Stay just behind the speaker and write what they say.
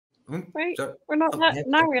Right, So, we're not that.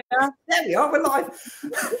 Now we are. There we are, we're live.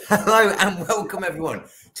 Hello and welcome everyone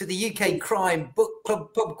to the UK Crime Book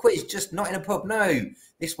Club Pub Quiz, just not in a pub, no.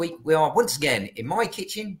 This week we are once again in my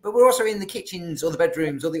kitchen, but we're also in the kitchens or the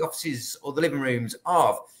bedrooms or the offices or the living rooms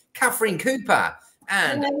of Catherine Cooper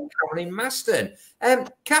and Caroline Maston.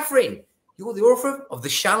 Catherine, you're the author of The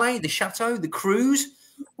Chalet, The Chateau, The Cruise.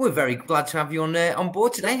 We're very glad to have you on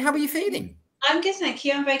board today. How are you feeling? I'm good, thank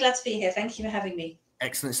you. I'm very glad to be here. Thank you for having me.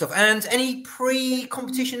 Excellent stuff. And any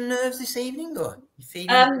pre-competition nerves this evening, or you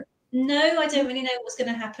feeling? No, I don't really know what's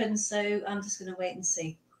going to happen, so I'm just going to wait and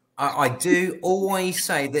see. I do always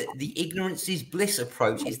say that the ignorance is bliss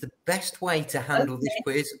approach is the best way to handle this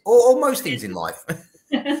quiz, or most things in life.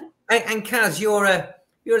 and Kaz, you're a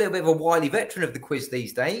little bit of a wily veteran of the quiz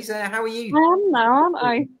these days. How are you? Now, aren't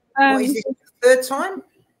I? What is this, third time?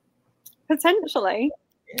 Potentially.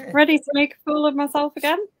 Yeah. Ready to make a fool of myself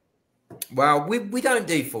again? Well, we don't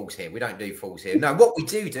do fools here. We don't do fools here. No, what we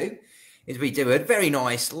do is we do a very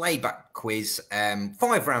nice laid-back quiz.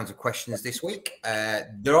 5 rounds of questions this week.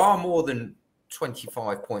 There are more than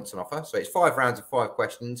 25 points on offer, so it's 5 rounds of 5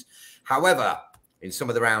 questions. However, in some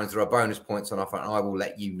of the rounds, there are bonus points on offer, and I will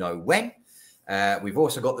let you know when. We've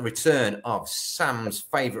also got the return of Sam's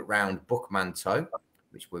favourite round, Bookmanto,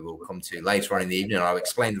 which we will come to later on in the evening. I'll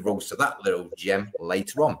explain the rules to that little gem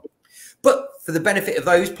later on. But for the benefit of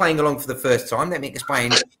those playing along for the first time, let me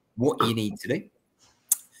explain what you need to do.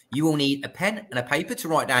 You will need a pen and a paper to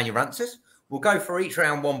write down your answers. We'll go for each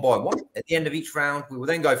round one by one. At the end of each round, we will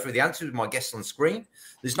then go through the answers with my guests on screen.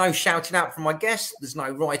 There's no shouting out from my guests. There's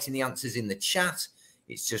no writing the answers in the chat.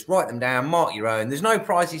 It's just write them down, mark your own. There's no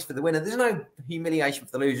prizes for the winner. There's no humiliation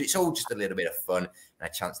for the loser. It's all just a little bit of fun and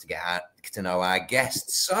a chance to get to know our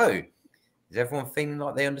guests. So, is everyone feeling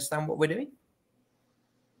like they understand what we're doing?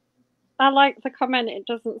 I like the comment. It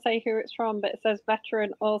doesn't say who it's from, but it says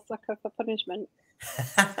veteran or sucker for punishment.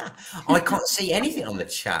 I can't see anything on the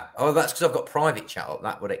chat. Oh, that's because I've got private chat up.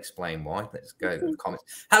 That would explain why. Let's go to the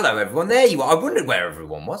comments. Hello, everyone. There you are. I wondered where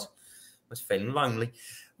everyone was. I was feeling lonely.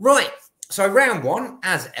 Right. So round one,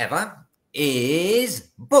 as ever,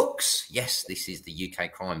 is books. Yes, this is the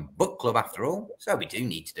UK Crime Book Club after all. So we do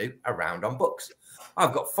need to do a round on books.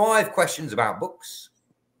 I've got 5 questions about books.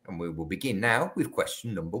 And we will begin now with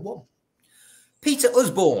question number 1. Peter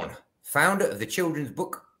Usborne, founder of the children's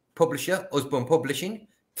book publisher Usborne Publishing,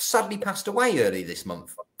 sadly passed away early this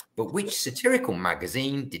month. But which satirical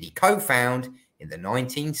magazine did he co-found in the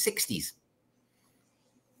 1960s?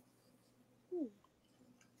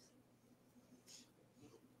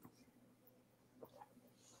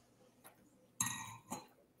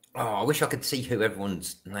 Oh, I wish I could see who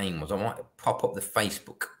everyone's name was. I might pop up the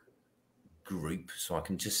Facebook group so I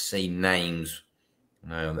can just see names.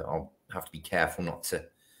 No, I'll have to be careful not to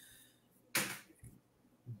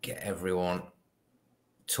get everyone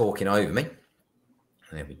talking over me.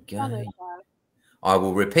 There we go. I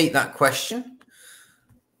will repeat that question.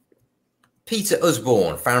 Peter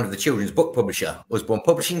Usborne, founder of the children's book publisher Usborne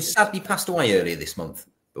Publishing, sadly passed away earlier this month.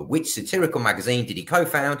 But which satirical magazine did he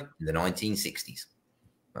co-found in the 1960s?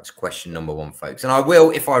 That's question number 1, folks. And I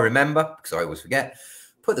will, if I remember, because I always forget,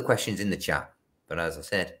 put the questions in the chat. But as I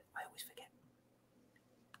said, I always forget.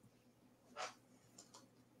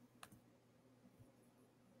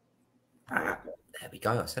 There we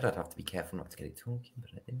go. I said I'd have to be careful not to get it talking,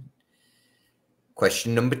 but I didn't.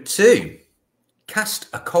 Question number 2. Cast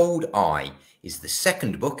a Cold Eye is the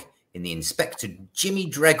second book in the Inspector Jimmy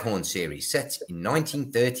Dreghorn series set in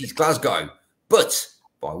 1930s Glasgow, but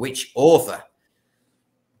by which author?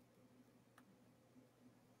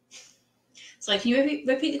 So can you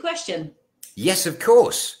repeat the question? Yes, of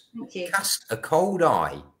course. Thank you. Cast a Cold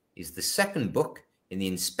Eye is the second book in the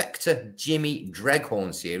Inspector Jimmy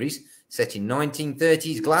Dreghorn series set in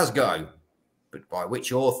 1930s Glasgow, but by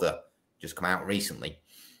which author? Just come out recently.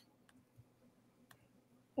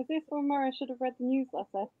 Is this one where I should have read the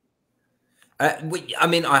newsletter? I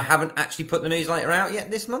mean, I haven't actually put the newsletter out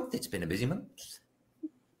yet this month. It's been a busy month.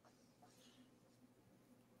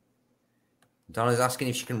 Donna's asking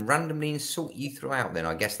if she can randomly insult you throughout. Then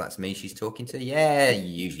I guess that's me she's talking to. Yeah, you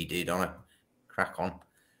usually do, Donna. Crack on.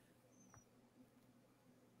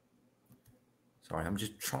 Sorry, I'm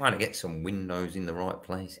just trying to get some windows in the right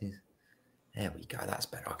places. There we go. That's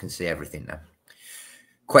better. I can see everything now.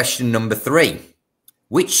 Question number 3.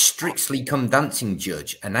 Which Strictly Come Dancing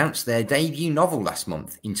judge announced their debut novel last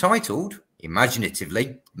month, entitled,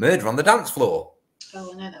 imaginatively, Murder on the Dance Floor?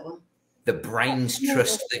 Oh, I know that one. The brains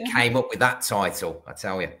trust that came up with that title, I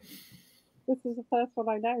tell you. This is the first one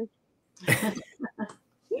I know.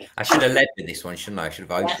 I should have led with this one, shouldn't I? I should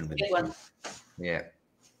have opened with this one. Yeah.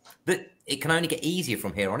 But it can only get easier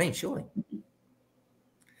from here on in, surely.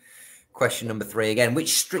 Question number 3 again.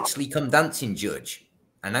 Which Strictly Come Dancing judge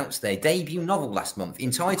announced their debut novel last month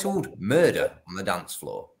entitled Murder on the Dance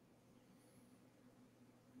Floor?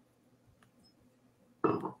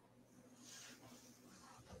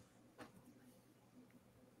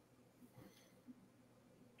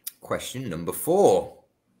 Question number 4.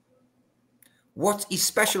 What is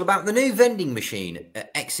special about the new vending machine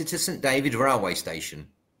at Exeter St David railway station?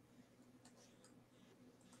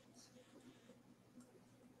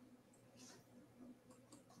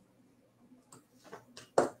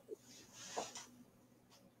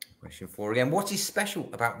 Question 4 again. What is special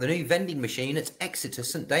about the new vending machine at Exeter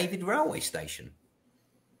St David railway station?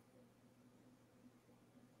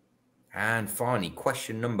 And finally,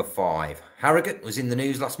 question number 5. Harrogate was in the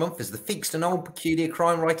news last month as the Figston Old Peculiar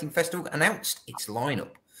Crime Writing Festival announced its lineup.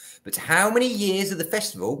 But how many years of the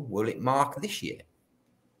festival will it mark this year?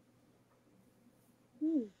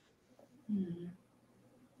 And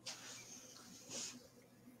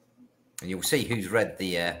you'll see who's read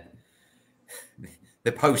the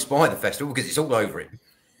post by the festival because it's all over it.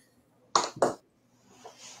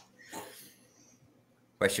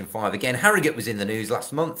 Question 5 again. Harrogate was in the news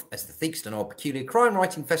last month as the Theakston Old Peculiar Crime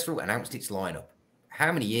Writing Festival announced its lineup.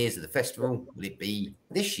 How many years of the festival will it be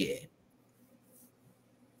this year?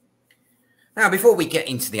 Now, before we get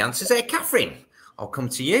into the answers there, Catherine, I'll come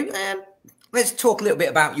to you. Let's talk a little bit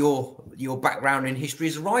about your background in history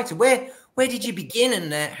as a writer. Where did you begin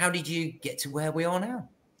and how did you get to where we are now?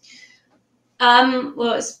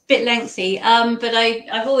 Well, it's a bit lengthy, but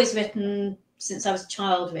I've always written since I was a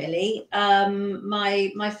child, really.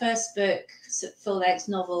 My first book, full-length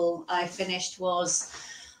novel, I finished was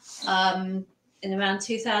in around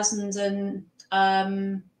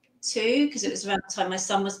 2002, because it was around the time my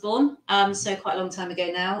son was born, so quite a long time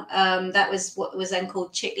ago now. That was what was then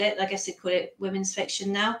called chick lit. I guess they call it women's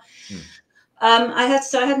fiction now. I had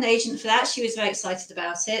an agent for that. She was very excited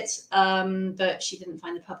about it, but she didn't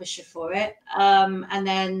find a publisher for it. And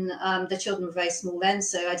then the children were very small then,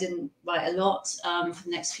 so I didn't write a lot for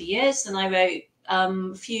the next few years. And I wrote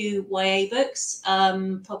a few YA books.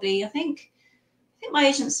 Probably, I think my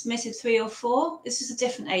agent submitted 3 or 4. This is a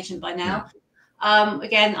different agent by now.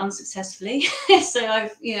 Again, unsuccessfully. So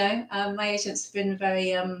my agent's been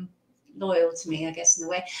very loyal to me, I guess, in a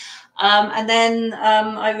way. And then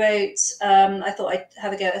I wrote, I thought I'd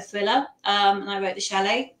have a go at a thriller, and I wrote The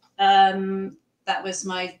Chalet. That was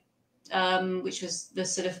my, which was the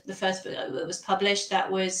sort of the first book that was published.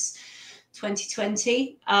 That was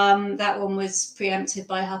 2020. That one was preempted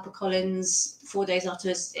by HarperCollins 4 days after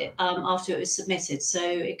it was submitted. So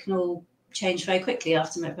it can all change very quickly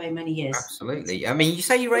after very many years. Absolutely. I mean, you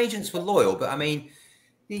say your agents were loyal, but I mean,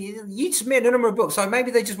 you'd submit a number of books, so maybe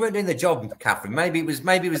they just weren't doing their job, Catherine. Maybe it was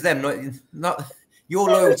them, not your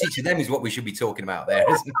loyalty to them is what we should be talking about there.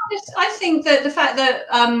 Isn't it? I think that the fact that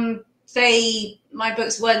my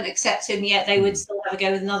books weren't accepted and yet they would still have a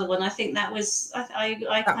go with another one. I think that was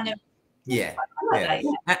I kind of. Yeah.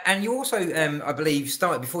 And you also, I believe,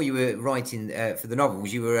 started before you were writing for the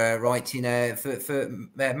novels. You were writing for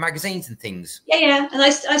magazines and things. Yeah, and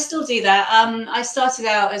I still do that. I started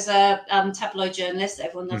out as a tabloid journalist that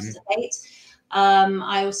everyone loves to hate.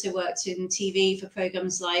 I also worked in TV for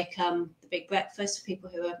programs like The Big Breakfast, for people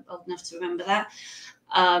who are old enough to remember that.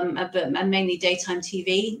 But mainly daytime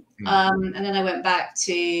TV. And then I went back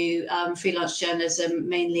to freelance journalism,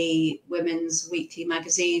 mainly women's weekly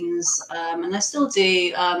magazines. And I still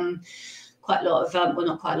do quite a lot of, well,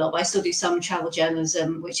 not quite a lot, but I still do some travel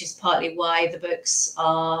journalism, which is partly why the books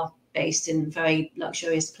are based in very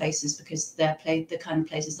luxurious places, because they're the kind of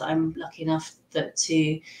places that I'm lucky enough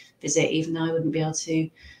to visit, even though I wouldn't be able to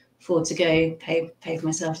afford to go, pay for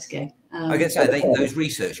myself to go. I guess so. Those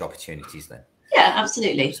research opportunities then. Yeah,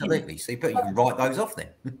 absolutely. Absolutely. So you can write those off then.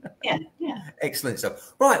 Yeah. Excellent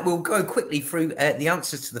stuff. Right, we'll go quickly through the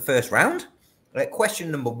answers to the first round.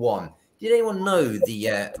 Question number 1. Did anyone know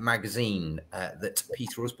the magazine that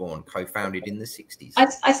Peter Osborne co-founded in the 60s?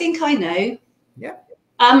 I think I know. Yeah.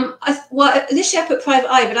 Initially I put Private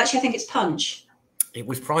Eye, but actually I think it's Punch. It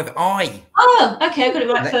was Private Eye. Oh, okay, I got it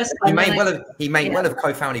right first time. He may well have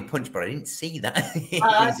co-founded Punch, but I didn't see that.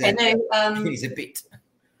 He's a bit.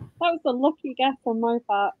 That was a lucky guess on my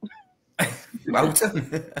part. Well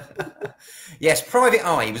done. Yes, Private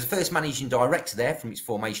Eye. He was the first managing director there from its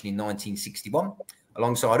formation in 1961,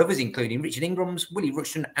 alongside others, including Richard Ingrams, Willie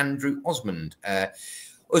Rushton, Andrew Osmond.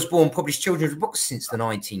 Osborne published children's books since the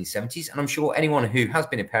 1970s, and I'm sure anyone who has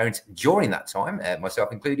been a parent during that time,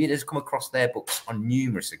 myself included, has come across their books on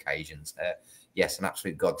numerous occasions. Yes, an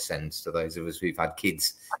absolute godsend to those of us who've had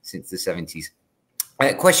kids since the 70s.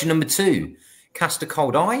 Question number 2. Cast a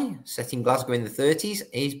Cold Eye, set in Glasgow in the 30s,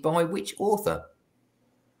 is by which author?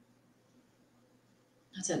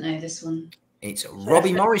 I don't know this one. It's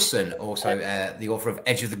Robbie Morrison, also the author of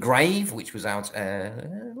Edge of the Grave, which was out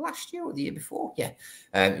last year or the year before. Yeah,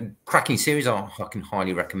 cracking series. I can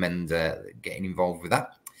highly recommend getting involved with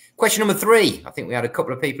that. Question number 3. I think we had a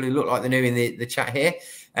couple of people who look like they're new in the chat here.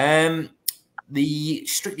 The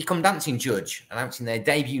Strictly Come Dancing judge announcing their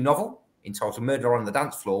debut novel entitled Murder on the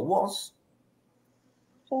Dance Floor was?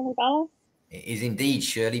 Shirley Ballas. It is indeed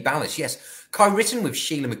Shirley Ballas, yes. Co-written with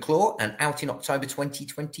Sheila McClure and out in October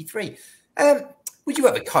 2023. Would you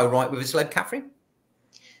ever co-write with a celeb, Catherine?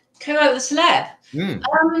 Co-write with a celeb?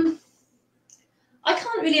 I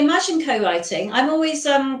can't really imagine co-writing. I'm always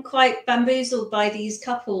quite bamboozled by these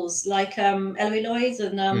couples like Eloise Lloyd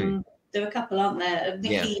and there are a couple, aren't there?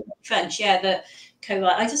 Nikki French, that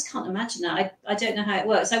co-write. I just can't imagine that. I don't know how it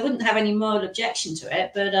works. I wouldn't have any moral objection to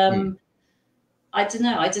it, but I don't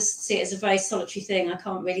know. I just see it as a very solitary thing. I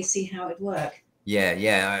can't really see how it would work.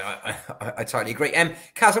 Yeah, I totally agree.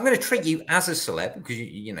 Kaz, I'm going to treat you as a celeb because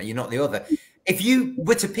you know you're not the other. If you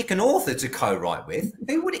were to pick an author to co-write with,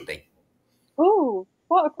 who would it be? Oh,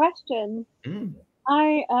 what a question!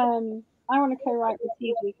 I want to co-write with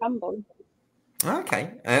TG Campbell.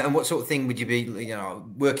 Okay, and what sort of thing would you be?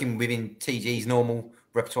 Working within TG's normal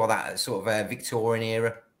repertoire, that sort of Victorian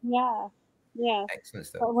era. Yeah, excellent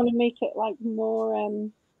stuff. But I want to make it like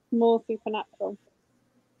more supernatural.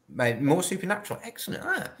 Maybe more supernatural. Excellent.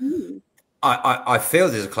 I feel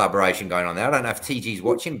there's a collaboration going on there. I don't know if TG's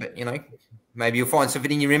watching, but maybe you'll find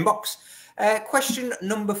something in your inbox. Question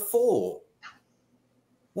number 4.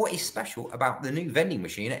 What is special about the new vending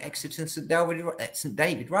machine at Exeter St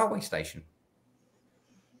David Railway Station?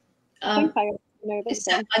 I think I know this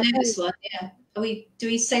one. I know this one. Yeah. Do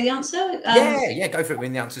we say the answer? Yeah. Go for it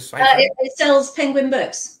when the answer's straight. It sells Penguin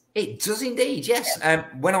books. It does indeed, yes.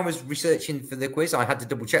 When I was researching for the quiz, I had to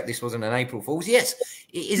double check this wasn't an April Fool's. Yes,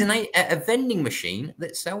 it is a vending machine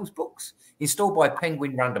that sells books. Installed by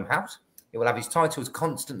Penguin Random House. It will have its titles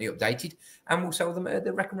constantly updated and will sell them at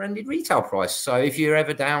the recommended retail price. So if you're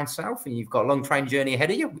ever down south and you've got a long train journey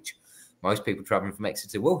ahead of you, which most people travelling from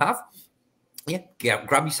Exeter will have,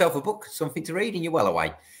 grab yourself a book, something to read, and you're well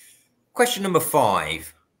away. Question number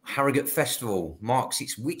 5. Harrogate Festival marks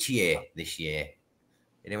its which year this year?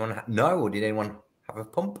 Did anyone know, or did anyone have a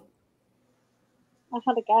pump? I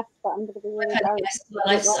had a guess, but I'm going to be really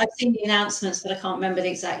I've seen the announcements, but I can't remember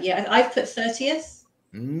the exact year. I've put 30th.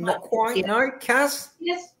 Not quite, no. Kaz?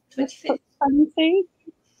 Yes, 25th. 20.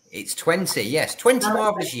 It's 20, yes. 20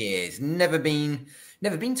 marvellous years. Never been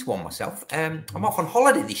to one myself. I'm off on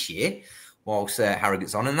holiday this year whilst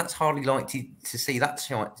Harrogate's on, and that's hardly likely to see that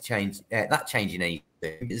change in anything,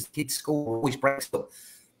 because kids' school always breaks up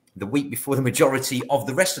the week before the majority of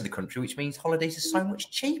the rest of the country, which means holidays are so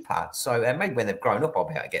much cheaper. So maybe when they've grown up, I'll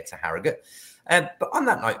be able to get to Harrogate. But on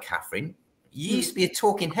that note, Catherine, you used to be a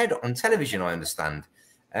talking head on television, I understand,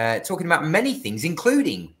 talking about many things,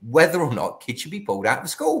 including whether or not kids should be pulled out of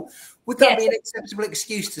school. Would that be an acceptable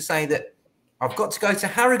excuse to say that I've got to go to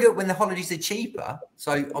Harrogate when the holidays are cheaper,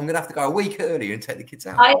 so I'm going to have to go a week earlier and take the kids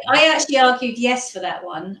out? I actually argued yes for that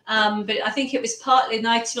one, but I think it was partly, to be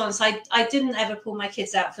honest, I didn't ever pull my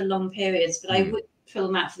kids out for long periods, but I would pull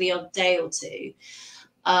them out for the odd day or two.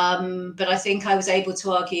 But I think I was able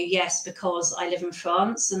to argue yes because I live in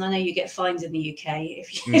France, and I know you get fined in the UK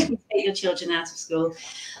if you take your children out of school.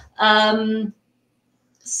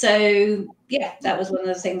 So yeah, that was one of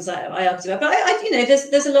the things I argued about.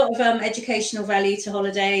 But there's a lot of educational value to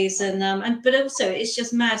holidays, and but also it's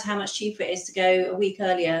just mad how much cheaper it is to go a week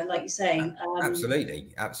earlier, like you're saying.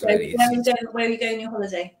 Absolutely. Where are you going on your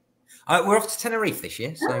holiday? We're off to Tenerife this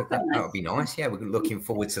year, so that would be nice. Yeah, we're looking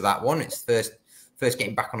forward to that one. It's first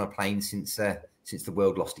getting back on a plane since the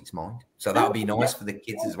world lost its mind. So that would be nice for the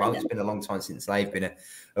kids as well. It's been a long time since they've been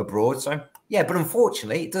abroad. So, yeah, but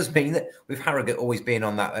unfortunately, it does mean that with Harrogate always being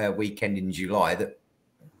on that weekend in July,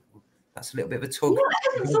 that's a little bit of a tug. Yeah, I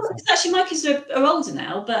hadn't thought, because actually my kids are older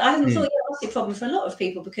now, but I hadn't thought that's a problem for a lot of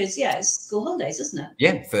people because, it's school holidays, isn't it?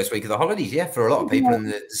 Yeah, first week of the holidays, for a lot of people. And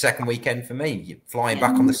the second weekend for me, you're flying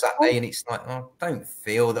back on the Saturday and it's like, I don't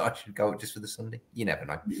feel that I should go just for the Sunday. You never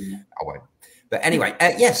know. I won't. But anyway,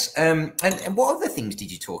 yes. And what other things did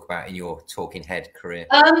you talk about in your talking head career?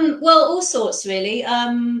 Well, all sorts, really.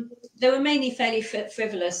 They were mainly fairly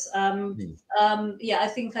frivolous. I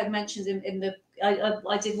think I mentioned in the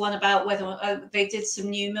I did one about whether they did some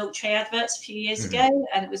new milk tray adverts a few years ago,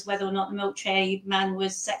 and it was whether or not the milk tray man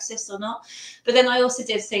was sexist or not. But then I also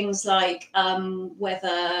did things like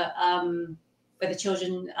whether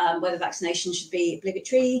children, whether vaccination should be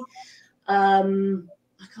obligatory. I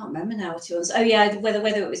can't remember now what it was. Oh yeah, whether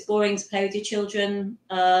it was boring to play with your children.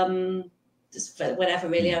 Just whatever,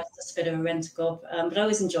 really. I was just a bit of a rent-a-gob, but I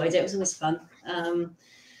always enjoyed it. It was always fun.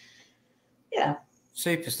 Yeah.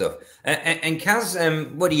 Super stuff. And Kaz,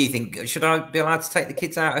 what do you think? Should I be allowed to take the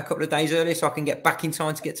kids out a couple of days early so I can get back in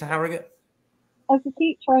time to get to Harrogate? As a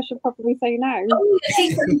teacher, I should probably say no. Oh, the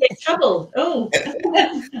teacher can get in trouble. Oh.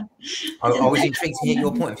 I was intrigued to hear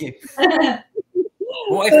your point of view.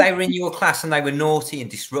 What if they were in your class and they were naughty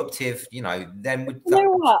and disruptive? You know, then would you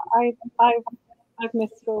know what? I've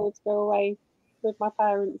missed school to go away with my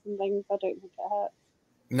parents and things. I don't think it hurts.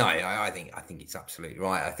 No, I think it's absolutely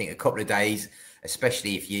right. I think a couple of days,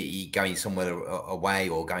 especially if you're going somewhere away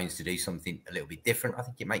or going to do something a little bit different, I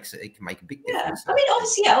think it can make a big difference. I mean,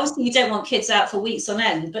 obviously you don't want kids out for weeks on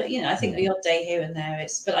end, but I think the odd day here and there.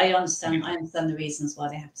 But I understand the reasons why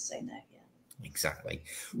they have to say no. Yeah, exactly.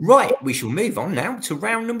 Right, we shall move on now to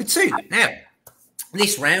round number 2. Now,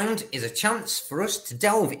 this round is a chance for us to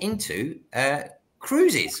delve into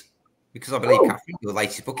cruises. Because I believe, Catherine, your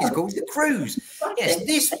latest book is called The Cruise. Yes,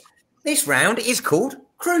 this round is called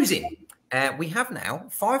Cruising. We have now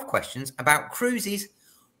 5 questions about cruises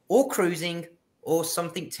or cruising or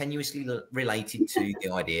something tenuously related to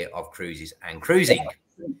the idea of cruises and cruising.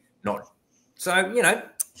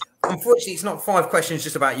 Unfortunately, it's not 5 questions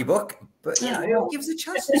just about your book, but it gives a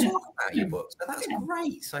chance to talk about your book. So that's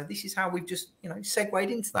great. So this is how we've just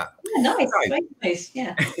segued into that. Yeah, nice.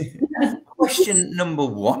 Yeah. Question number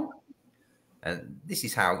 1. And this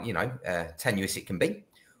is how, tenuous it can be.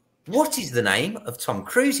 What is the name of Tom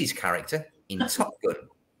Cruise's character in Top Gun?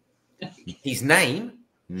 His name,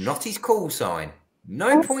 not his call sign.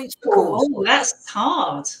 No points for call sign. Oh, that's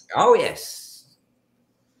hard. Oh, yes.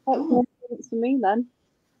 That's no points for me, then.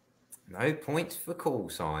 No points for call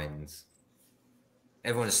signs.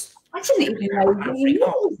 Everyone's... I didn't even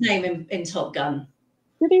know his name in Top Gun.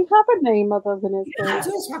 Did he have a name other than his name?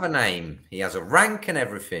 He does have a name. He has a rank and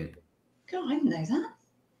everything. God, I didn't know that.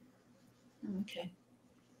 Okay.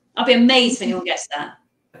 I'll be amazed if anyone gets that.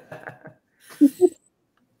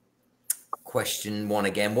 Question 1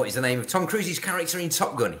 again. What is the name of Tom Cruise's character in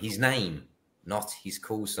Top Gun? His name, not his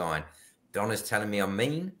call sign. Donna's telling me I'm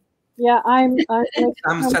mean. Yeah,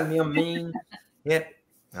 Sam's telling me I'm mean. Yep,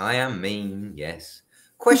 I am mean, yes.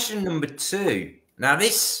 Question number 2. Now,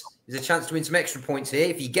 this is a chance to win some extra points here.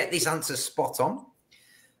 If you get this answer spot on,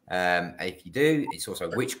 if you do, it's also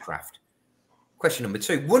witchcraft. Question number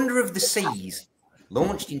 2. Wonder of the Seas,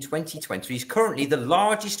 launched in 2020, is currently the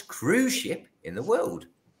largest cruise ship in the world.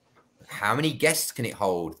 How many guests can it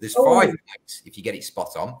hold? There's 5 points if you get it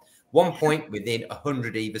spot on. 1 point within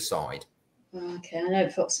 100 either side. Okay, I know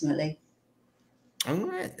approximately.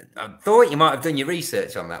 I thought you might have done your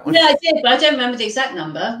research on that one. No, I did, but I don't remember the exact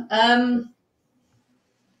number.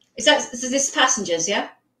 Is this passengers, yeah?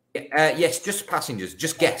 Yes, just passengers,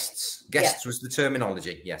 just guests. Guests was the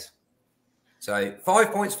terminology, yes. So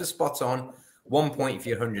 5 points for spot on, 1 point if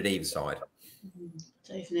you're 100 either side.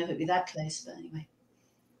 Don't even know if it'd be that close, but anyway.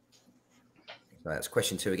 So that's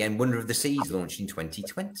question 2 again. Wonder of the Seas, launched in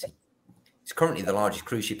 2020. It's currently the largest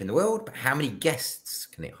cruise ship in the world, but how many guests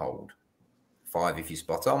can it hold? 5 if you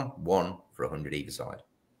spot on, 1 for 100 either side.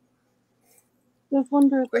 There's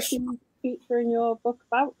Wonder of the Seas feature in your book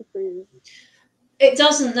about the cruise. It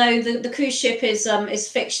doesn't, though. The cruise ship is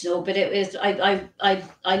fictional, but it is.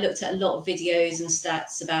 I looked at a lot of videos and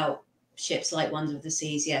stats about ships like Wonder of the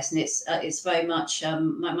Seas. Yes, and it's very much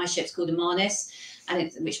my ship's called Amanis,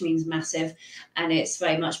 and which means massive, and it's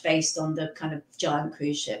very much based on the kind of giant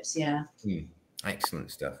cruise ships. Yeah.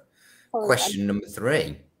 Excellent stuff. Question number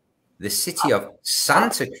 3: the city of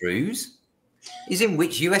Santa Cruz is in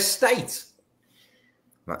which US state?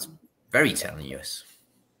 That's very tenuous.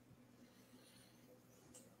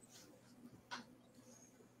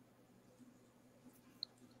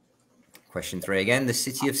 Question 3 again. The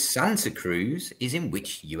city of Santa Cruz is in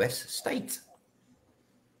which US state?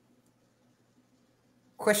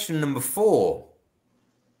 Question number 4.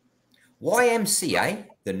 YMCA,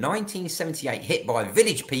 the 1978 hit by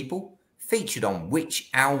Village People, featured on which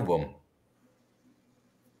album?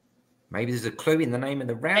 Maybe there's a clue in the name of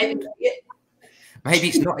the round. Maybe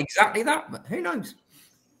it's not exactly that, but who knows?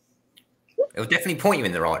 It'll definitely point you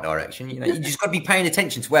in the right direction. You just got to be paying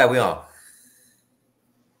attention to where we are.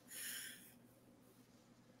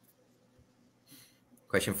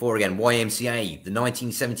 Question 4 again. YMCA, the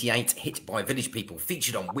 1978 hit by Village People,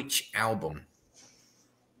 featured on which album?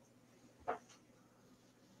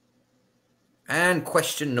 And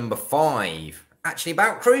question number 5, actually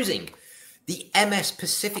about cruising. The MS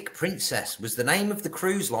Pacific Princess was the name of the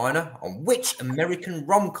cruise liner on which American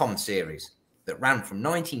rom-com series? that ran from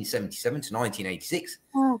 1977 to 1986.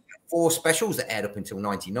 Oh. 4 specials that aired up until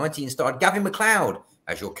 1990 and starred Gavin MacLeod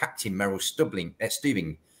as your captain, Merrill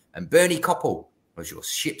Stubing, and Bernie Koppel was your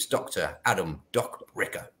ship's doctor, Adam Doc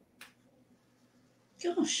Bricker.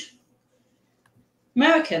 Gosh.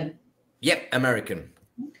 American? Yep, American.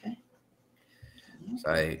 Okay.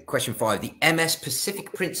 So, question 5. The MS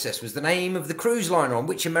Pacific Princess was the name of the cruise liner on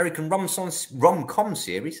which American rom-com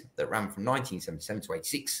series that ran from 1977 to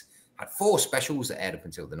 86 had 4 specials that aired up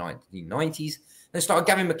until the 1990s. Then started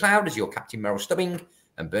Gavin MacLeod as your captain, Merrill Stubbing,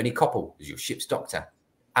 and Bernie Koppel as your ship's doctor,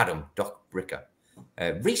 Adam Doc Bricker.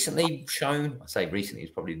 Recently shown, I say recently,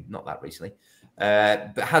 it's probably not that recently,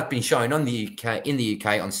 but has been shown in the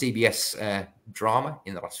UK on CBS drama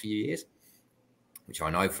in the last few years, which I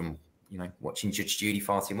know from watching Judge Judy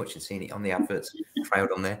far too much and seeing it on the adverts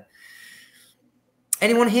trailed on there.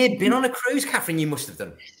 Anyone here been on a cruise, Catherine? You must have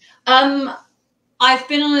done. I've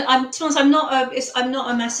been on. To be honest, I'm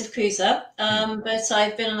not a massive cruiser, but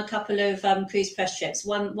I've been on a couple of cruise press trips.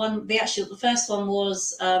 The first one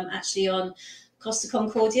was actually on Costa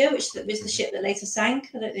Concordia, which was the ship that later sank.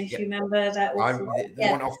 I don't know if you remember that. The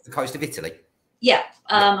one off the coast of Italy. Yeah,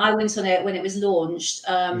 I went on it when it was launched,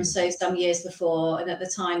 so some years before, and at the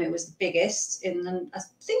time it was the biggest I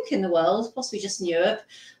think in the world, possibly just in Europe.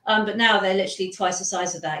 But now they're literally twice the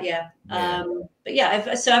size of that. Yeah. But yeah,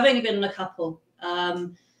 I've only been on a couple,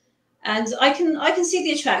 and I can see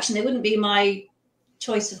the attraction. It wouldn't be my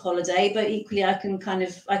choice of holiday, but equally I can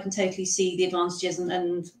totally see the advantages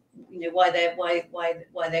and why they're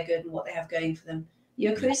good and what they have going for them.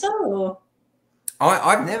 You a cruiser or?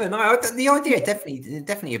 I've never. No, the idea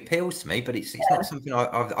definitely appeals to me, but it's not something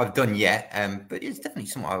I've done yet. But it's definitely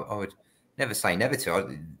something I would never say never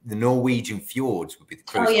to. The Norwegian fjords would be the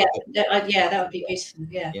cruise. Oh yeah, that would be beautiful.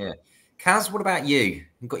 Yeah. Yeah. Kaz, what about you?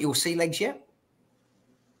 You got your sea legs yet?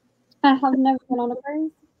 I have never been on a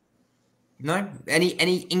cruise. No.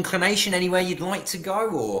 Any inclination anywhere you'd like to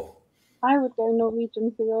go, or? I would go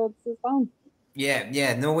Norwegian fjords as well.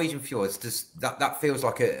 Yeah. Norwegian fjords. That feels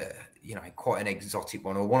like a quite an exotic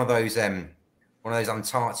one, or one of those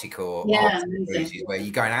Antarctic or Arctic cruises where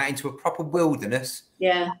you're going out into a proper wilderness.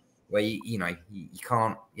 Yeah. Where you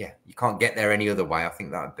can't get there any other way. I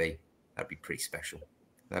think that'd be pretty special.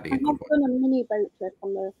 That'd be a good one. I've done a mini boat trip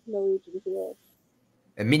on the Norwegian fjords.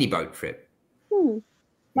 A mini boat trip.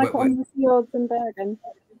 Like on the fjords in Bergen.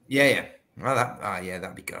 Yeah. Well,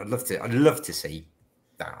 that'd be good. I'd love to see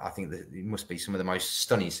that. I think that it must be some of the most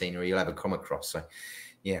stunning scenery you'll ever come across. So,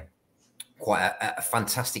 yeah. Quite a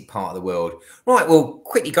fantastic part of the world. Right, we'll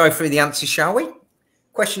quickly go through the answers, shall we?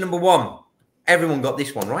 Question number 1. Everyone got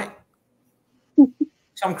this one, right?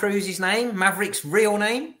 Tom Cruise's name, Maverick's real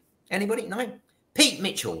name. Anybody? No? Pete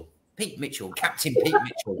Mitchell, Captain Pete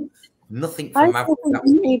Mitchell. Nothing from Maverick. That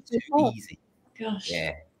was too easy. Gosh.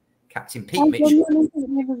 Yeah. Captain Pete Mitchell.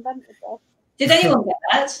 Did anyone get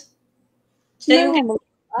that? No.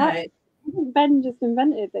 Ben just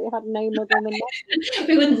invented that he had a name other than that.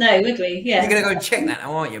 We wouldn't know, would we? Yeah. You're going to go and check that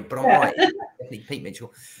now, aren't you? But I'm right. Definitely Pete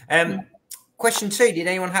Mitchell. Question 2. Did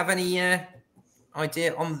anyone have any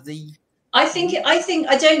idea on the? I don't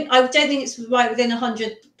think it's right within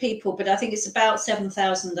 100 people, but I think it's about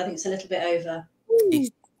 7,000. I think it's a little bit over.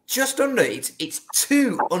 It's just under. It's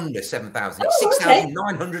 2 under 7,000. It's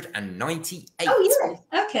 6,998. Oh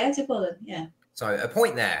yeah. Okay, I did well then. Yeah. So a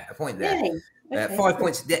point there. Yay. Okay. 5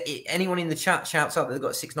 points. Anyone in the chat shouts out that they've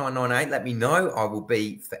got 6,998. Let me know. I will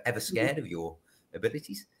be forever scared of your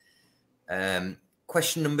abilities.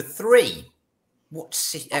 Question number 3. What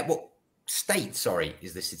state,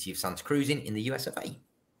 is the city of Santa Cruz in the US of A?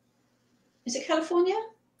 Is it California?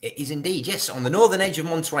 It is indeed, yes. On the northern edge of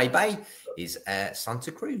Monterey Bay is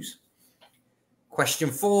Santa Cruz. Question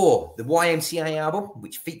 4. The YMCA album,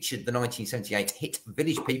 which featured the 1978 hit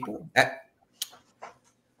Village People.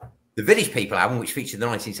 The Village People album, which featured the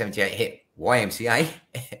 1978 hit YMCA,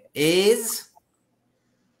 is...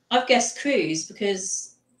 I've guessed Cruise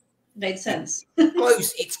because it made sense.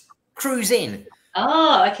 Close. It's Cruise In.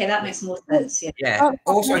 Oh, okay. That makes more sense. Yeah. It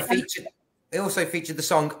also featured the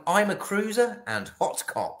song I'm a Cruiser and Hot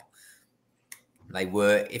Cop. They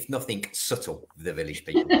were, if nothing, subtle, the Village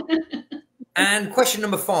People. And question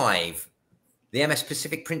number 5. The MS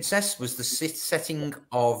Pacific Princess was the setting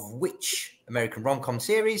of which American rom-com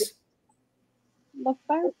series? Love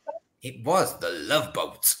Boat. It was The Love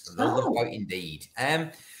Boat. The Love Boat, indeed. All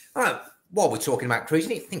right. While we're talking about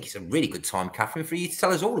cruising, I think it's a really good time, Catherine, for you to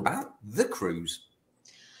tell us all about the cruise.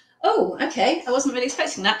 Oh, okay. I wasn't really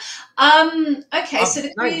expecting that. Okay, so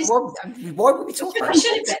the cruise. Why would we talk about I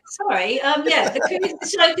should have been. Sorry. Yeah, the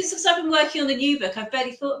cruise. So since I've been working on the new book, I've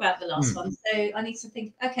barely thought about the last one, so I need to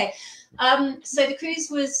think. Okay, so the cruise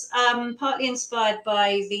was partly inspired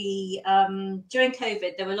by the during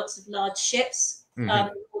COVID. There were lots of large ships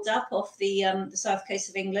pulled up off the south coast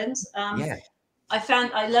of England. Yeah.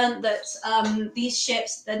 I learned that these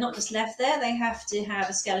ships, they're not just left there; they have to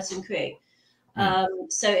have a skeleton crew.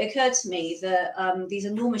 So it occurred to me that these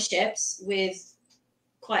enormous ships with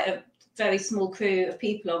quite a very small crew of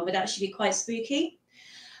people on would actually be quite spooky.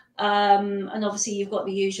 And obviously you've got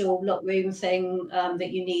the usual lock room thing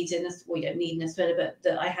that you need in a, well, you don't need in a thriller, but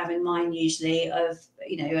that I have in mind usually of,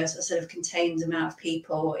 you know, a sort of contained amount of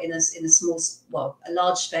people in a small, well, a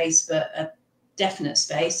large space, but a definite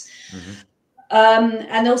space.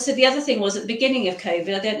 And also the other thing was at the beginning of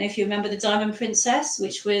COVID, I don't know if you remember the Diamond Princess,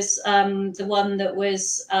 which was the one that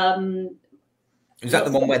was... is that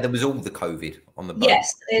the one where there was all the COVID on the boat?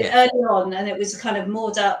 Yes, early on, and it was kind of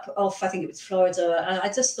moored up off, I think it was Florida. And I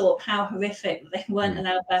just thought how horrific that they weren't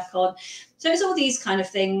allowed back on. So it's all these kind of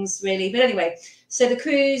things, really. But anyway, so the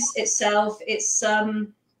cruise itself, it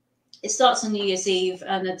starts on New Year's Eve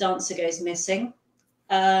and a dancer goes missing.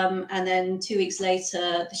 And then 2 weeks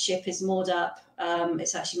later, the ship is moored up.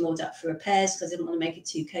 It's actually moored up for repairs because I didn't want to make it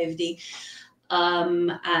too COVID-y.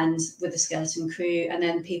 And with a skeleton crew, and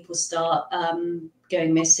then people start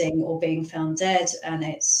going missing or being found dead, and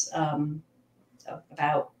it's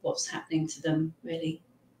about what's happening to them, really.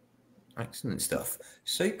 Excellent stuff.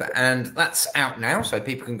 Super. And that's out now, so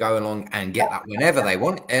people can go along and get that whenever they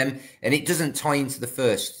want. And it doesn't tie into the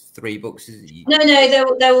first 3 books, is it? No,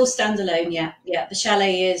 they're all standalone. Yeah. The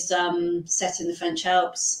chalet is set in the French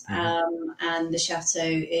Alps, and the chateau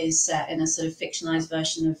is set in a sort of fictionalized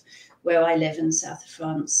version of where I live in the south of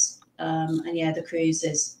France. And yeah, the cruise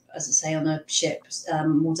is, as I say, on a ship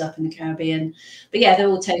moored up in the Caribbean. But yeah, they're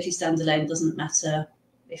all totally standalone. Doesn't matter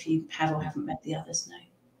if you have or haven't read the others. No.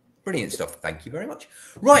 Brilliant stuff. Thank you very much.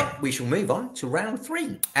 Right, we shall move on to round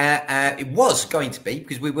 3. It was going to be,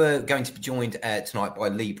 because we were going to be joined tonight by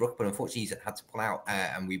Lee Brook, but unfortunately he's had to pull out,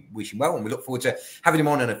 and we wish him well, and we look forward to having him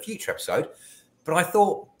on in a future episode. But I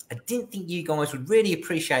thought, I didn't think you guys would really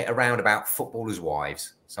appreciate a round about footballers'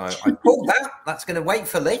 wives. So I pulled that. That's going to wait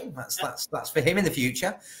for Lee. That's for him in the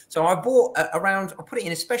future. So I bought a round. I put it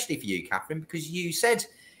in especially for you, Catherine, because you said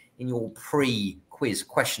in your pre-quiz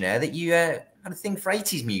questionnaire that you had a thing for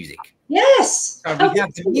 80s music. Yes. So we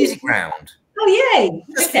have the music round. Oh, yay.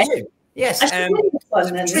 Just okay. for you. Yes. It's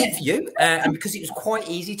a treat for you. And because it was quite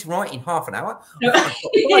easy to write in half an hour, I've got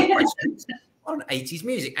 5 questions on 80s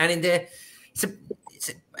music. And in there,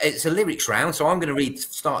 it's a lyrics round. So I'm going to read the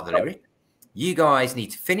start of the lyric. You guys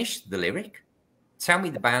need to finish the lyric. Tell me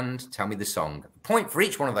the band. Tell me the song. A point for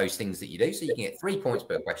each one of those things that you do. So you can get 3 points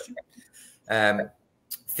per question.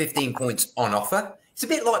 15 points on offer. It's a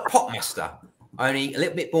bit like Popmaster, only a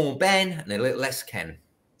little bit more Ben and a little less Ken.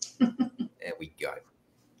 There we go.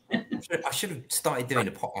 I should have started doing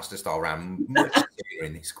a Popmaster style round much sooner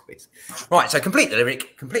in this quiz. Right, so complete the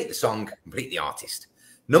lyric, complete the song, complete the artist.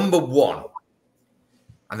 Number 1,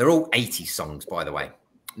 and they're all 80s songs, by the way.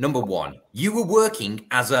 Number 1, you were working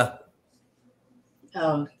as a...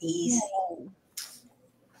 Oh, easy.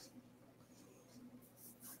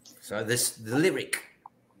 So the lyric,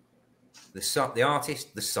 the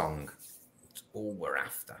artist, the song. It's all we're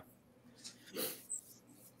after.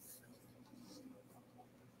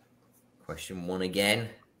 Question 1 again.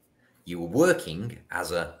 You were working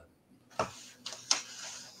as a...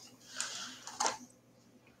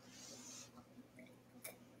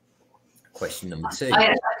 Question number 2.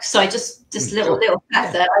 Sorry, just a little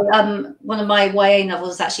fact there. One of my YA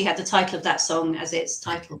novels actually had the title of that song as its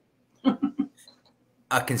title.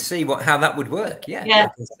 I can see how that would work. Yeah, I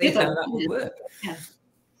can see how that would work. Yeah.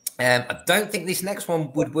 I don't think this next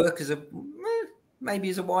one would work as maybe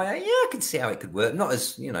as a YA. Yeah, I can see how it could work. Not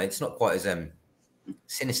as, it's not quite as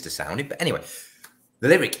sinister sounding. But anyway, the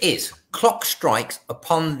lyric is: clock strikes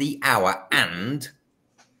upon the hour and...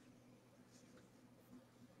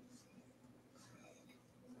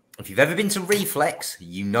 If you've ever been to Reflex,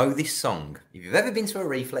 you know this song. If you've ever been to a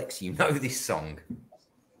Reflex, you know this song.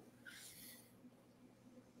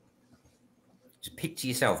 Just picture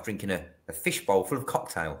yourself drinking a fishbowl full of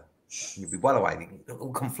cocktail. You'll be well away. It'll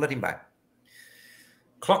all come flooding back.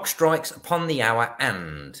 Clock strikes upon the hour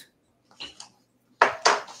and...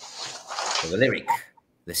 So the lyric,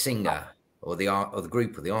 the singer, or the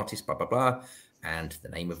group, or the artist, blah, blah, blah, and the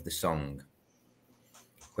name of the song.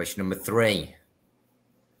 Question number 3.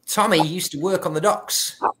 Tommy used to work on the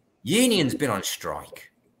docks. Union's been on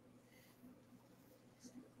strike.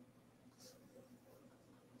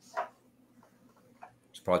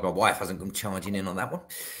 Surprised my wife hasn't come charging in on that one.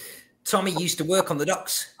 Tommy used to work on the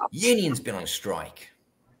docks. Union's been on strike.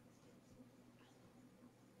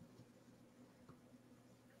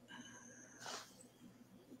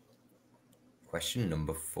 Question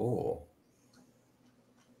number 4.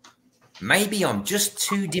 Maybe I'm just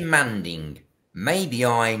too demanding. Maybe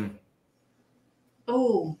I'm...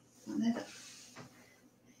 Oh, I know that.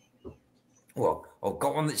 Well, I've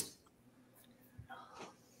got one that's...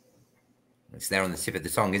 It's there on the tip of the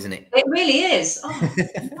tongue, isn't it? It really is. Oh,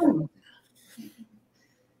 no.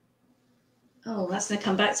 Oh, that's going to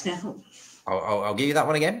come back to me. I'll give you that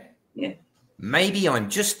one again. Yeah. Maybe I'm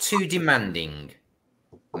just too demanding.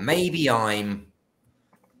 Maybe I'm...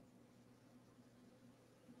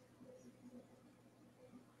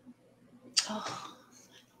 Oh.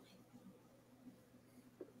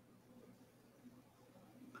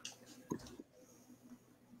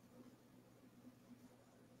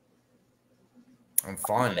 And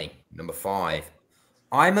finally, number 5.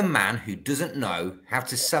 I'm a man who doesn't know how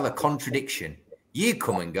to sell a contradiction. You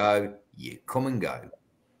come and go. You come and go.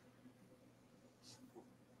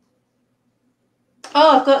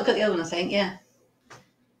 Oh, I've got the other one, I think. Yeah.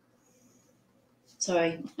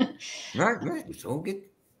 Sorry. No, it's all good.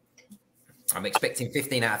 I'm expecting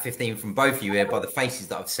 15 out of 15 from both of you here by the faces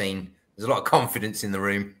that I've seen. There's a lot of confidence in the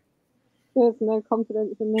room. There's no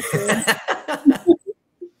confidence in this room.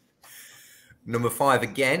 Number 5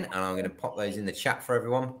 again, and I'm going to pop those in the chat for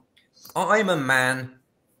everyone. I'm a man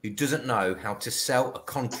who doesn't know how to sell a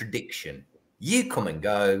contradiction. You come and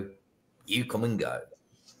go. You come and go.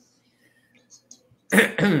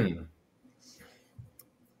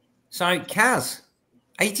 So, Kaz,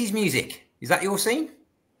 80s music. Is that your scene?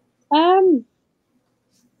 I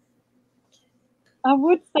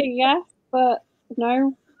would say yes, but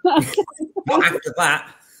no. What after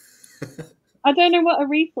that? I don't know what a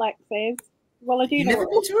reflex is. Well, I do You've know. never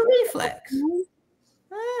been to a reflex?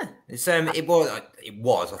 Ah, it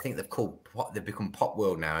was. I think they've become pop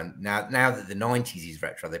world now, and now that the 90s is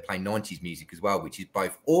retro, they play 90s music as well, which is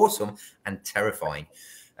both awesome and terrifying.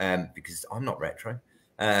 Because I'm not retro.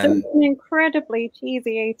 An incredibly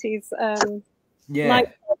cheesy 80s.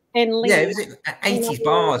 Like in Leeds. Yeah, it was 80s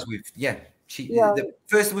bars with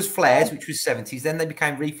first it was Flares, which was 70s. Then they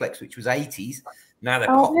became Reflex, which was 80s. Now they're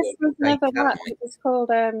pop. This was never that. It was called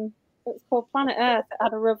Planet Earth. It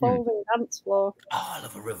had a revolving dance floor. Oh, I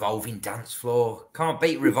love a revolving dance floor. Can't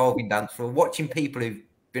beat revolving dance floor. Watching people who've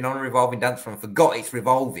been on a revolving dance floor and forgot it's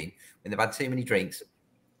revolving when they've had too many drinks.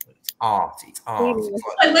 It's art. It's art. It's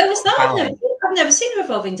like, where was that? I've never seen a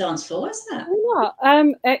revolving dance floor. Where's that? Not.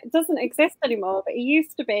 It doesn't exist anymore, but it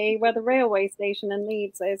used to be where the railway station in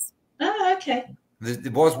Leeds is. Oh, okay.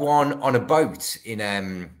 There was one on a boat in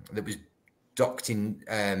that was docked in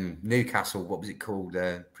Newcastle. What was it called?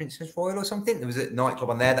 Princess Royal or something? There was a nightclub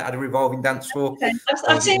on there that had a revolving dance floor. Okay.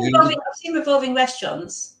 I've seen revolving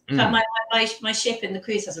restaurants. My ship in the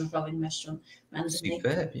cruise has a revolving restaurant.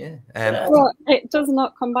 Superb, yeah. Well, it does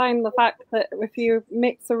not combine the fact that if you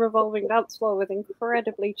mix a revolving dance floor with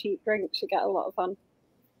incredibly cheap drinks, you get a lot of fun.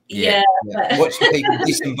 Yeah. Watching people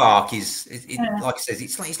disembark is like I says,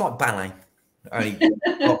 it's like ballet. Only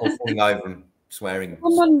people falling over and swearing.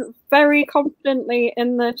 Someone very confidently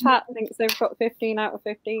in the chat thinks they've got 15 out of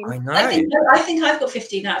 15. I know. I think I've got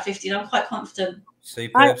 15 out of 15. I'm quite confident.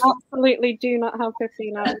 Superb. I absolutely do not have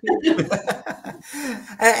 15 out of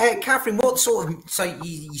 15. Catherine, what sort of... So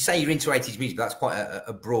you say you're into 80s music, but that's quite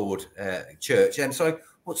a broad church. So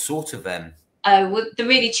what sort of... Well, the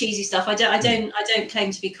really cheesy stuff. I don't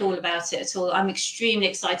claim to be cool about it at all. I'm extremely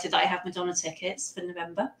excited that I have Madonna tickets for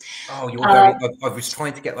November. Oh, you're very... I was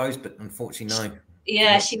trying to get those, but unfortunately, no.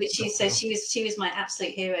 Yeah, she was my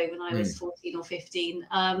absolute hero when I was 14 or 15.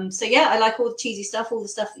 So yeah, I like all the cheesy stuff, all the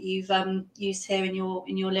stuff that you've used here in your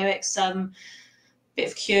lyrics. Bit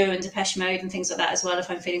of Cure and Depeche Mode and things like that as well.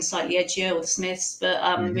 If I'm feeling slightly edgier, or the Smiths,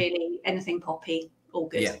 but really anything poppy, all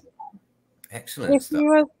good. Yeah. Excellent. If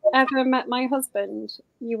you have ever met my husband,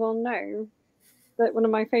 you will know that one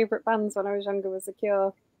of my favourite bands when I was younger was The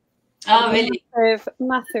Cure. Oh, really?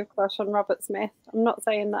 Massive crush on Robert Smith. I'm not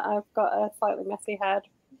saying that I've got a slightly messy haired,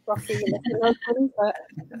 rocky looking husband, but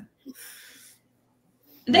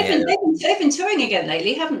they've been touring again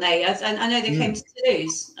lately, haven't they? I know they came to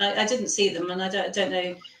Toulouse. I didn't see them, and I don't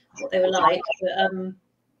know what they were like,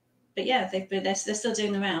 but yeah, they're still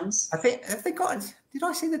doing the rounds. I think have they got? Did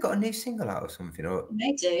I see they got a new single out or something? Or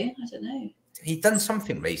they do. I don't know. He done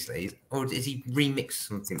something recently, or is he remixed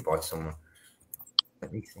something by someone?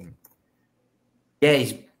 Let me think. Yeah,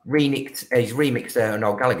 he's remixed an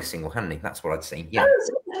old Gallagher single, hasn't he? That's what I'd seen. Yeah.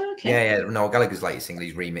 Oh, Okay. Yeah, Noel Gallagher's latest single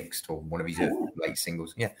he's remixed, or one of his late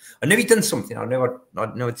singles. Yeah, I knew he'd done something. I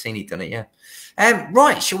knew I'd seen he'd done it. Yeah.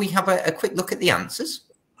 Right, shall we have a quick look at the answers?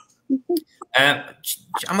 Am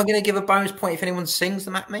I going to give a bonus point if anyone sings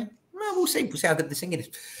them at me? Well, we'll see. We'll see how good the singing is.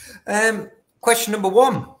 Question number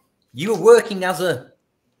 1. You were working as a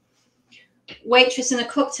waitress in a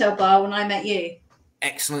cocktail bar when I met you.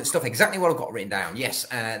 Excellent stuff. Exactly what I've got written down. Yes,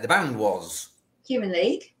 the band was Human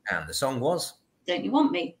League. And the song was Don't You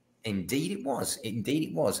Want Me? Indeed it was. Indeed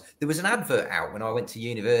it was. There was an advert out when I went to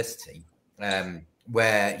university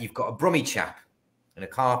where you've got a Brummie chap in a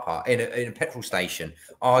car park, in a petrol station,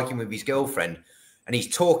 arguing with his girlfriend, and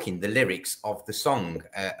he's talking the lyrics of the song.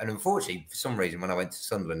 And unfortunately, for some reason, when I went to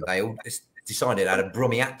Sunderland, they all decided I had a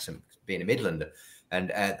Brummie accent, being a Midlander.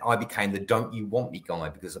 And I became the Don't You Want Me guy,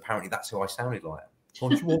 because apparently that's who I sounded like.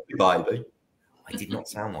 Don't you want me, baby? I did not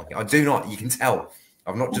sound like it. I do not. You can tell.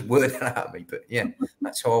 I've not just worded that at me, but yeah,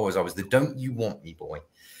 that's who I was. I was the Don't You Want Me boy.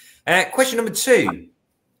 Question number 2.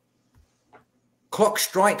 Clock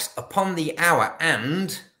strikes upon the hour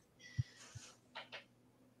and...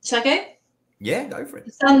 Shall I go? Yeah, go for it.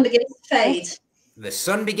 The sun begins to fade. The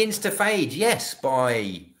sun begins to fade, yes,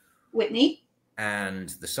 by... Whitney. And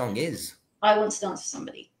the song is... I Want to Dance with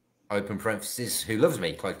Somebody. Open parenthesis, Who Loves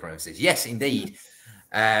Me, close parenthesis. Yes, indeed.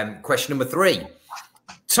 Question number 3.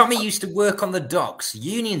 Tommy used to work on the docks.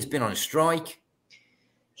 Union's been on strike.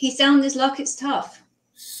 He's down his luck, it's tough.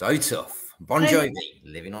 So tough. Bon Jovi,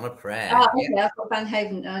 Living on a Prayer. Oh, okay, yeah. I've got Van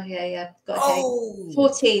Haven. Oh, yeah. Got a oh!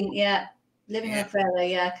 14, yeah. Living on a Prayer, though,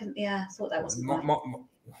 yeah. I thought that was my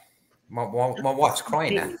wife's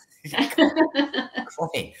crying now.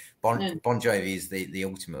 Crying. Bon Jovi is the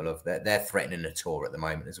ultimate love. They're threatening a tour at the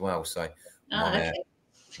moment as well. So okay.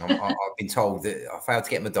 I've been told that I failed to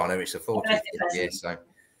get Madonna. It's a 40th year, so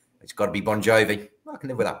it's got to be Bon Jovi. I can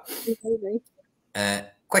live with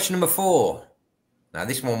that. Question number 4. Now,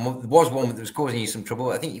 this one was one that was causing you some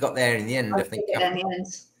trouble. I think you got there in the end. I think.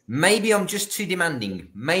 Maybe I'm just too demanding.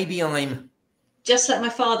 Maybe I'm just like my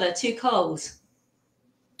father, too cold.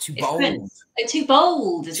 Too bold. Too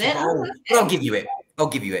bold, is it? Oh, okay. Well, I'll give you it.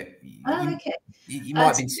 Okay. You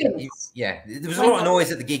might have been. Yeah, there was a lot of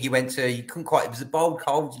noise at the gig you went to. You couldn't quite. It was a bold,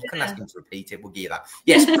 cold. You couldn't ask him to repeat it. We'll give you that.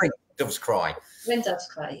 Yes, Doves Cry. When Doves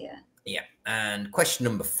Cry, yeah. Yeah. And question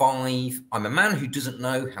number 5. I'm a man who doesn't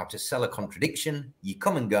know how to sell a contradiction. You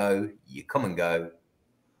come and go. You come and go.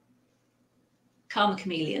 Karma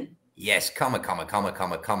Chameleon. Yes, Karma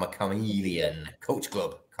Chameleon. Coach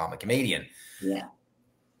Club. Karma Chameleon. Yeah.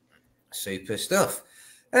 Super stuff.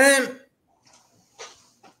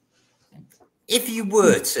 If you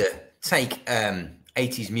were to take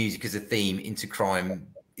 80s music as a theme into crime,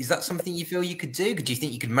 is that something you feel you could do? Could you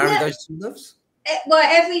think you could marry those two loves? Well,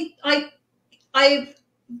 I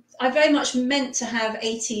very much meant to have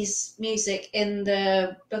 80s music in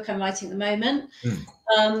the book I'm writing at the moment.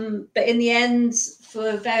 But in the end,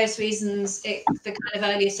 for various reasons, the kind of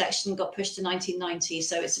earlier section got pushed to 1990.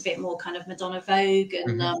 So it's a bit more kind of Madonna Vogue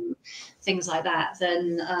and things like that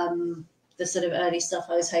than the sort of early stuff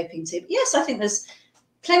I was hoping to. But yes, I think there's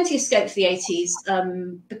plenty of scope for the 80s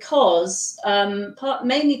because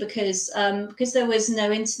mainly because there was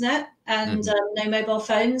no internet and no mobile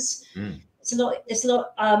phones. It's a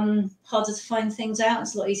lot harder to find things out.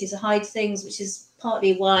 It's a lot easier to hide things, which is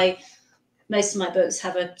partly why most of my books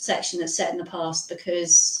have a section that's set in the past,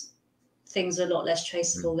 because things are a lot less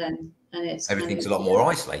traceable then, and everything's a lot more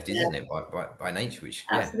isolated, isn't it, by nature? Which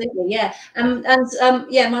absolutely, yeah. And my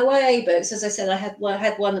YA books, as I said, I had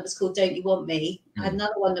one that was called Don't You Want Me. I had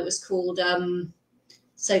another one that was called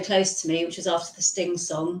So Close to Me, which was after the Sting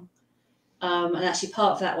song, and actually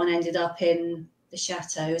part of that one ended up in the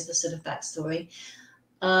Chateau as the sort of backstory.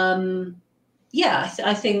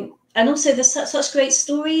 I think, and also there's such great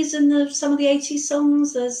stories in some of the 80s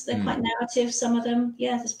songs. They're quite narrative, some of them.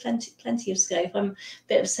 Yeah, there's plenty of scope. I'm a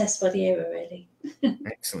bit obsessed by the era, really.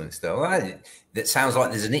 Excellent stuff. Well, that sounds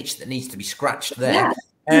like there's an itch that needs to be scratched there.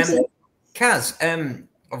 Kaz,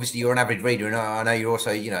 obviously you're an avid reader, and I know you're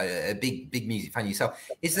also, a big music fan yourself.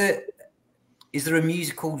 Is there a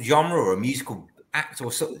musical genre or a musical act, or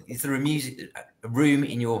is there a room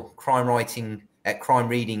in your crime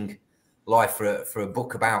reading life for a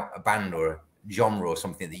book about a band or a genre or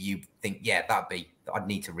something that you think, I'd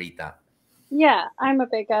need to read that? Yeah, I'm a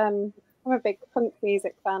big punk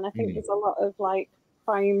music fan. I think there's a lot of like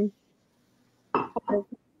crime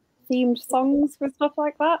themed songs with stuff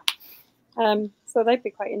like that. So they'd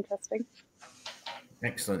be quite interesting.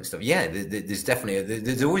 Excellent stuff. Yeah, there's definitely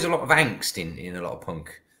there's always a lot of angst in a lot of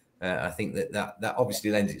punk. I think that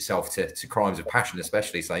obviously lends itself to crimes of passion,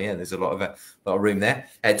 especially. So yeah, there's a lot of room there.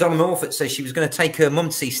 Donna Morford says she was going to take her mum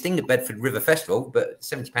to see Sting at Bedford River Festival, but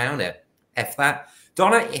 £70 F that.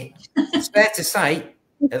 Donna, it's fair to say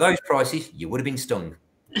at those prices you would have been stung.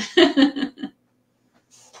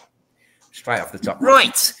 Straight off the top.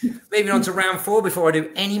 Right, moving on to round 4 before I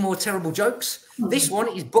do any more terrible jokes. This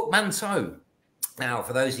one is Bookmanto. Now,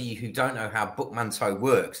 for those of you who don't know how Bookmanto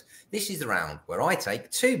works, this is the round where I take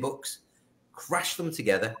 2 books, crash them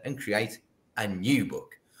together and create a new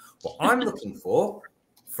book. What I'm looking for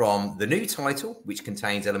from the new title, which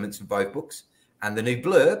contains elements of both books, and the new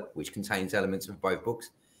blurb, which contains elements of both books,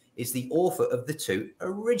 is the author of the 2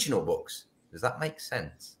 original books. Does that make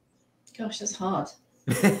sense? Gosh, that's hard.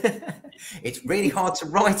 It's really hard to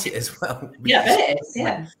write it as well. Yeah, it is.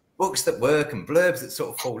 Yeah. Books that work and blurbs that sort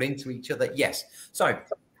of fall into each other. Yes. So,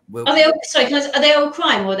 are they all, sorry? Are they all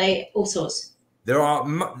crime or are they all sorts? There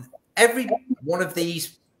are every one of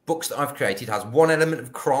these books that I've created has one element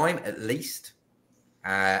of crime at least,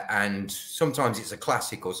 and sometimes it's a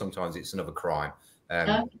classic or sometimes it's another crime.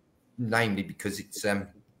 Namely because it's some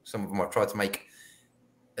of them I've tried to make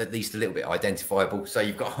at least a little bit identifiable, so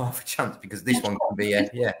you've got half a chance, because this one can be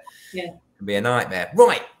can be a nightmare.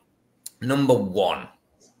 Right, number 1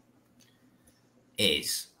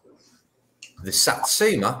 is The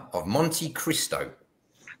Satsuma of Monte Cristo.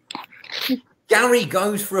 Gary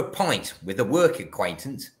goes for a pint with a work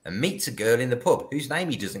acquaintance and meets a girl in the pub whose name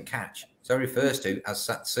he doesn't catch, so refers to as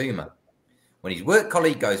Satsuma. When his work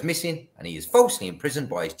colleague goes missing and he is falsely imprisoned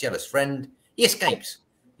by his jealous friend, he escapes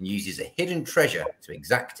and uses a hidden treasure to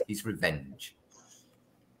exact his revenge.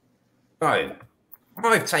 So,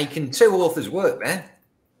 I've taken 2 authors' work there.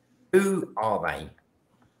 Who are they?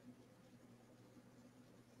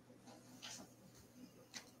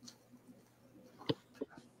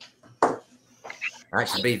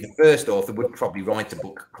 Actually, the first author would probably write a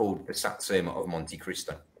book called The Satsuma of Monte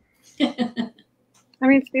Cristo. I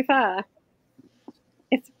mean, to be fair,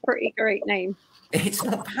 it's a pretty great name. It's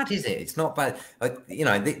not bad, is it? It's not bad. You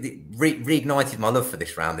know, reignited my love for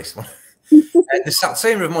this round, this one. The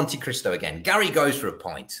Satsuma of Monte Cristo again. Gary goes for a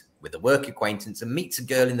pint with a work acquaintance and meets a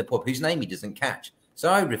girl in the pub whose name he doesn't catch,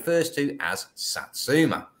 so he refers to as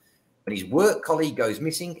Satsuma. When his work colleague goes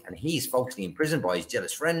missing and he is falsely imprisoned by his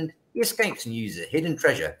jealous friend, he escapes and uses a hidden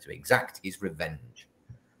treasure to exact his revenge.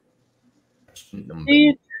 Do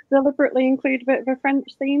you deliberately include a bit of a French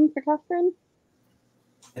theme for Catherine?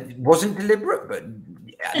 It wasn't deliberate, but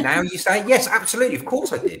now you say yes, absolutely. Of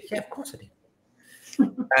course I did. Yeah, of course I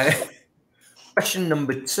did. Question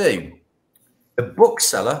number 2. The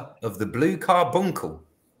bookseller of the Blue Carbuncle.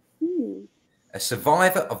 A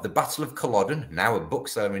survivor of the Battle of Culloden, now a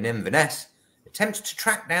bookseller in Inverness, attempts to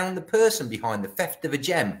track down the person behind the theft of a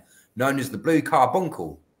gem known as the Blue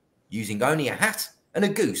Carbuncle, using only a hat and a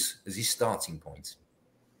goose as his starting point.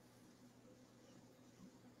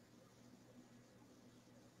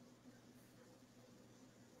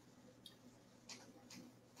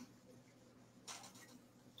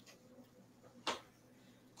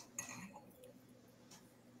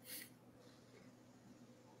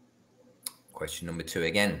 Question number 2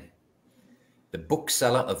 again. The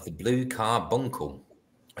bookseller of the Blue Carbuncle.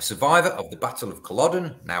 A survivor of the Battle of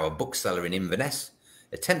Culloden, now a bookseller in Inverness,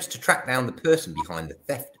 attempts to track down the person behind the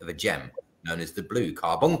theft of a gem known as the Blue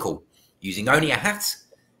Carbuncle, using only a hat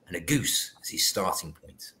and a goose as his starting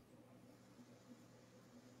point.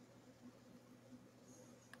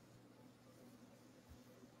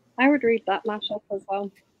 I would read that mashup as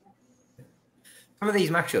well. Some of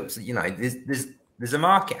these mashups, you know, there's a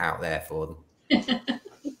market out there for them.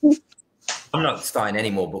 I'm not starting any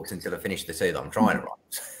more books until I finish the 2 that I'm trying to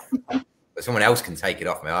write. But someone else can take it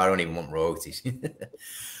off me. I don't even want royalties.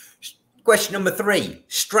 Question number 3.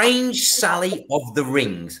 Strange Sally of the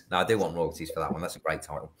Rings. Now, I do want royalties for that one. That's a great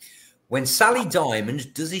title. When Sally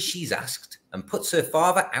Diamond does as she's asked and puts her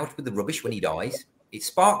father out with the rubbish when he dies, it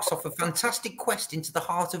sparks off a fantastic quest into the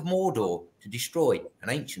heart of Mordor to destroy an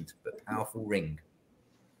ancient but powerful ring.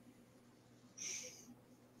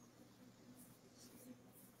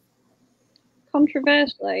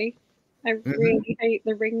 Controversially, I really hate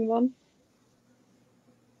the ring one.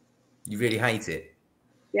 You really hate it?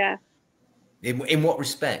 Yeah. In what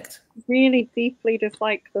respect? Really deeply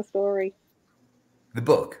dislike the story. The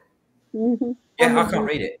book? Yeah, I can't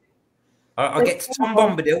read it. I get to Tom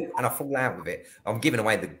Bombadil and I fall out with it. I'm giving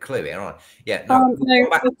away the clue here, aren't I? Yeah, no,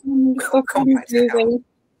 we'll come back to that.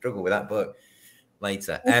 Struggle with that book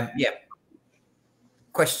later. Yeah.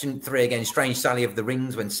 Question 3 again. Strange Sally of the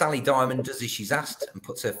Rings. When Sally Diamond does as she's asked and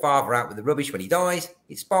puts her father out with the rubbish when he dies,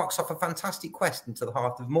 it sparks off a fantastic quest into the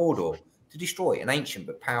heart of Mordor to destroy an ancient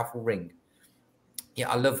but powerful ring. Yeah,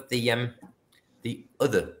 I love the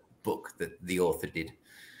other book that the author did.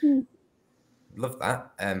 Love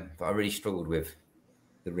that, but I really struggled with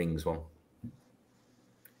the rings one.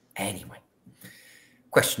 Anyway,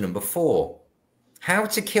 question number 4. How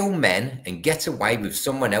to kill men and get away with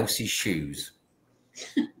someone else's shoes.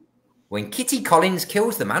 When Kitty Collins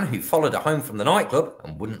kills the man who followed her home from the nightclub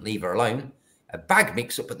and wouldn't leave her alone, a bag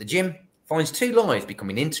mix-up at the gym finds 2 lives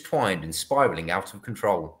becoming intertwined and spiralling out of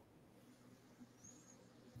control.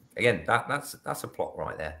 Again, that's a plot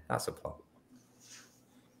right there. That's a plot.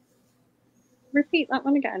 Repeat that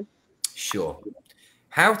one again. Sure.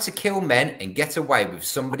 How to kill men and get away with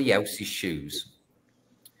somebody else's shoes.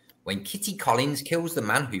 When Kitty Collins kills the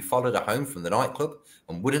man who followed her home from the nightclub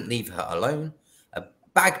and wouldn't leave her alone, a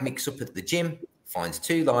bag mix-up at the gym finds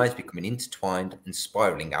 2 lives becoming intertwined and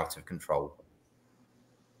spiraling out of control.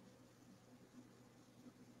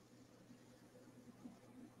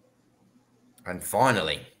 And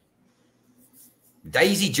finally,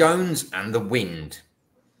 Daisy Jones and the Wind.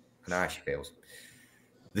 I know how she feels.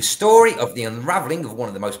 The story of the unraveling of one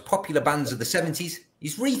of the most popular bands of the 70s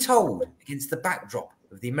is retold against the backdrop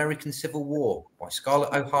of the American Civil War by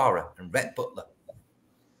Scarlett O'Hara and Rhett Butler.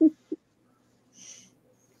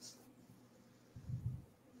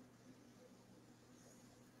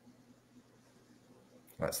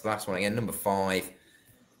 That's the last one again, number 5.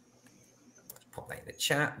 Let's pop that in the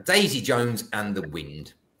chat. Daisy Jones and the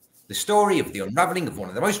Wind. The story of the unraveling of one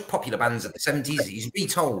of the most popular bands of the 70s is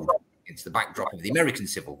retold against the backdrop of the American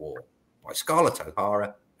Civil War by Scarlett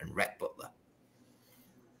O'Hara and Rhett Butler.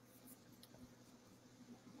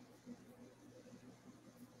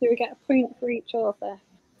 Do we get a point for each author?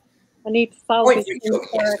 I need to salvage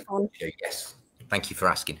yes. Thank you for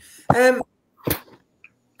asking.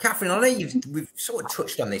 Catherine, I know we've sort of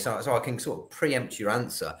touched on this, so I can sort of preempt your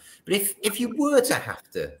answer. But if you were to have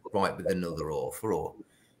to write with another author or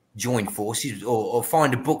join forces or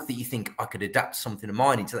find a book that you think I could adapt something of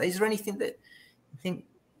mine into, is there anything that you think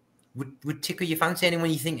would tickle your fancy? Anyone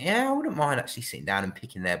you think, yeah, I wouldn't mind actually sitting down and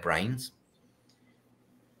picking their brains?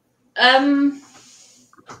 I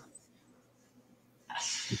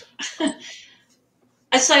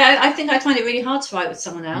think I find it really hard to write with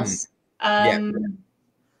someone else.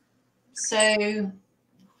 So I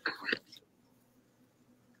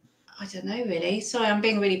don't know, really. Sorry, I'm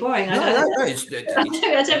being really boring. I don't really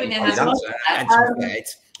know how to answer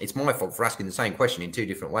that. It's my fault for asking the same question in 2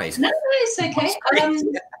 different ways. No, it's okay.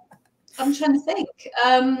 I'm trying to think.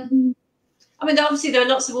 I mean, obviously there are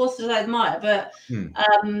lots of authors I admire, but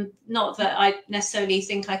not that I necessarily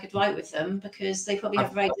think I could write with them, because they probably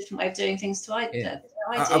have a very different way of doing things to I do.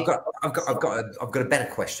 I've got a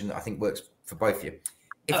better question that I think works for both of you.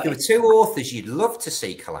 If there were 2 authors you'd love to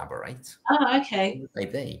see collaborate, okay, who would they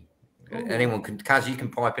be? Anyone can, Kaz, you can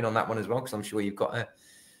pipe in on that one as well, because I'm sure you've got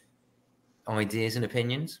ideas and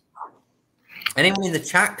opinions. Anyone in the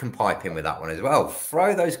chat can pipe in with that one as well.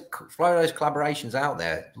 Throw those collaborations out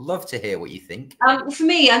there. Love to hear what you think. For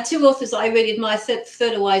me, 2 authors that I really admire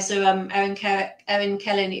third-wise are Erin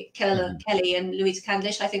Kelly and Louisa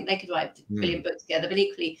Candlish. I think they could write a brilliant book together, but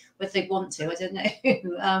equally, whether they want to, I don't know.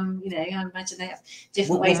 I imagine they have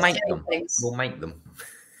different ways of doing things. We'll make them.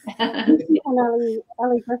 Ellie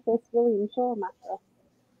Griffiths, William Shaw matter.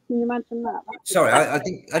 Can you imagine that? Sorry, I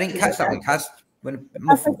didn't catch that one, Kaz. Can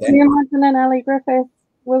you imagine an Ellie Griffiths,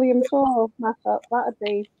 William Shaw matchup?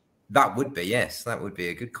 That would be, yes, that would be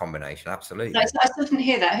a good combination. Absolutely. I still didn't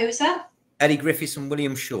hear that. Who was that? Ellie Griffiths and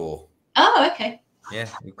William Shaw. Oh, okay. Yeah,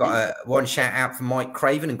 we've got one shout out from Mike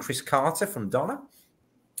Craven and Chris Carter from Donna.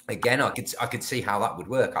 Again, I could see how that would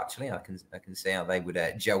work. Actually, I can see how they would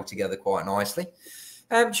gel together quite nicely.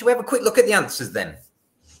 Should we have a quick look at the answers then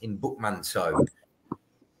in Bookmanto?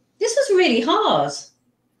 This was really hard.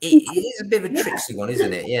 It is a bit of a tricksy one,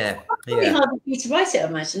 isn't it? Yeah. It's really hard for you to write it, I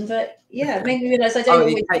imagine, but yeah, it made me realise I don't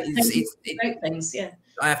always write things. Yeah,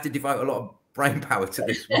 I have to devote a lot of brain power to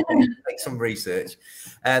this one. Make some research,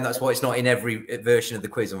 and that's why it's not in every version of the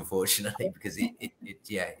quiz, unfortunately, because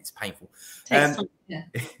it's painful. Takes time, yeah.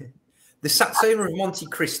 The Satsuma of Monte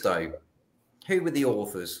Cristo. Who were the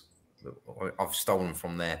authors? I've stolen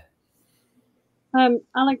from there.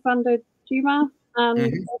 Alexander Dumas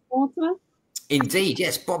and Bob Mortimer. Indeed,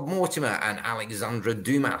 yes, Bob Mortimer and Alexandra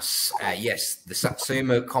Dumas. Yes, the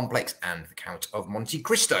Satsuma Complex and the Count of Monte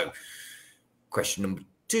Cristo. Question number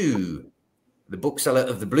 2. The bookseller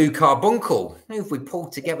of the Blue Carbuncle. Who have we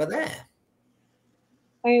pulled together there?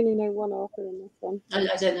 I only know one author in this one.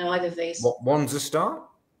 I don't know either of these. What one's a start?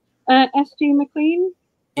 S.G. McLean.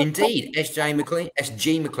 Indeed, S.G.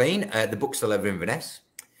 McLean, the bookseller of Inverness.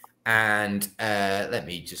 And let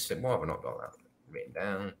me just say, why have I not got that written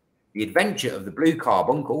down? The Adventure of the Blue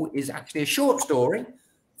Carbuncle is actually a short story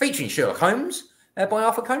featuring Sherlock Holmes by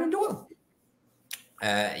Arthur Conan Doyle.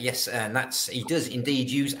 Yes, and he does indeed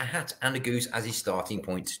use a hat and a goose as his starting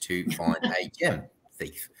point to find a gem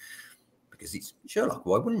thief, because it's Sherlock.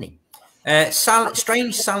 Why wouldn't he?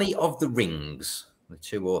 Strange Sally of the Rings, the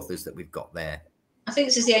two authors that we've got there. I think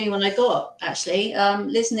this is the only one I got, actually.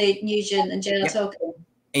 Liz Nugent and J.R. Tolkien.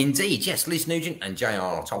 Indeed, yes, Liz Nugent and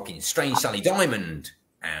J.R. Tolkien. Strange Sally Diamond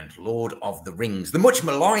and Lord of the Rings. The much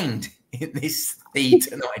maligned in this feed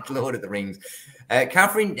tonight, Lord of the Rings.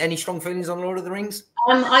 Catherine, any strong feelings on Lord of the Rings?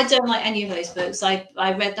 I don't like any of those books. I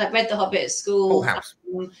read The Hobbit at school,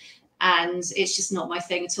 and it's just not my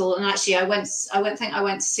thing at all. And actually, I went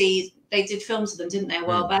to see, they did films of them, didn't they, a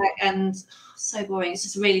while back, and so boring. It's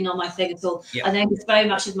just really not my thing at all. Yep. I know he's very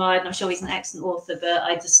much admired, and I'm sure he's an excellent author, but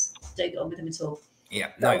I just don't get on with him at all.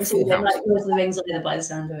 Yeah, no, like Lord of the Rings either, by the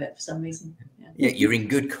sound of it, for some reason. Yeah, you're in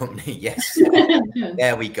good company. Yes.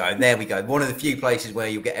 There we go. There we go. One of the few places where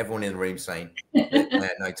you'll get everyone in the room saying,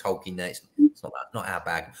 no, Tolkien, no, it's not our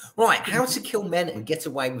bag. Right. How to Kill Men and Get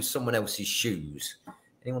Away with Someone Else's Shoes.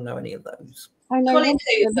 Anyone know any of those? I know Colin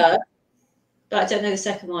Hoover, but I don't know the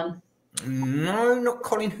second one. No, not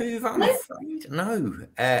Colin Hoover, I'm afraid. No.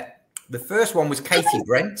 The first one was Katie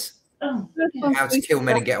Brent. Oh, How to Kill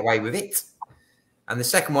Men and Get Away with It. And the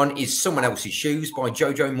second one is Someone Else's Shoes by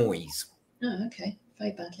Jojo Moyes. Oh, okay.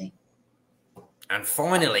 Very badly. And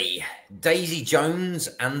finally, Daisy Jones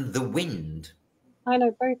and the Wind. I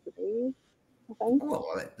know both of these, I think. Well,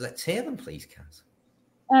 let's hear them, please, Kaz.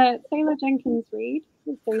 Taylor Jenkins Reid.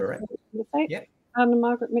 Correct. Yep. And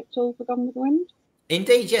Margaret Mitchell for Gone with the Wind.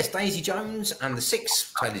 Indeed, yes. Daisy Jones and the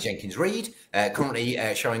Six, Taylor Jenkins Reid, currently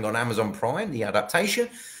showing on Amazon Prime, the adaptation.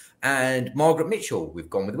 And Margaret Mitchell with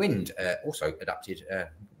Gone with the Wind, also adapted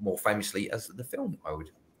more famously as the film, I would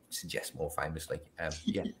suggest more famously.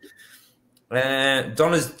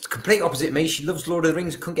 Donna's complete opposite of me. She loves Lord of the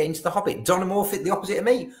Rings and couldn't get into The Hobbit. Donna Morfitt, the opposite of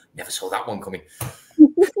me. Never saw that one coming.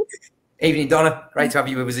 Evening, Donna. Great to have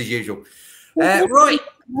you with us as usual. Right.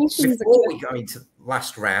 Before we go into the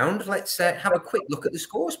last round, let's have a quick look at the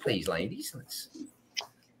scores, please, ladies.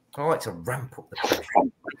 I like to ramp up the pressure.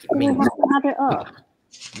 We have to add it up.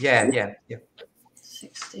 Yeah.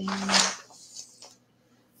 16,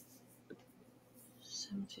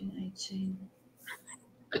 17, 18,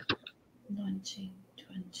 19,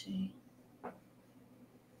 20.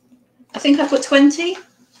 I think I've got 20.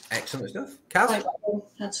 Excellent stuff. Kaz?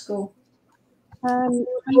 At school.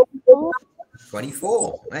 24.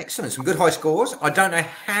 24. Excellent. Some good high scores. I don't know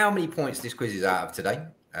how many points this quiz is out of today.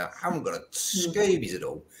 I haven't got a Scoobies at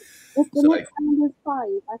all. If the next round is 5,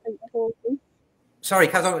 I think 40. Sorry,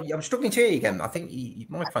 Kaz, I'm struggling to hear you again. I think your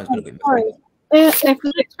microphone's a little bit. Sorry. If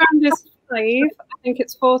the next round is 5, I think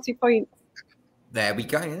it's 40 points. There we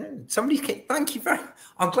go. Thank you very much.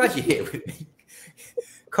 I'm glad you're here with me,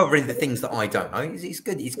 covering the things that I don't know. It's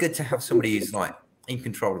good. It's good to have somebody who's like in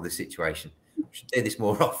control of the situation. We should do this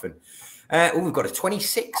more often. We've got a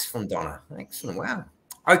 26 from Donna. Excellent. Wow.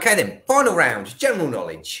 Okay, then. Final round. General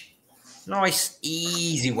knowledge. Nice,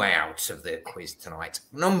 easy way out of the quiz tonight.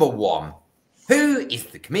 Number 1. Who is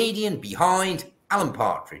the comedian behind Alan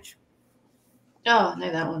Partridge? Oh, I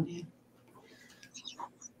know that one. Yeah.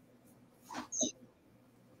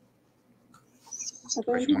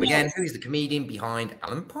 Question again. Who is the comedian behind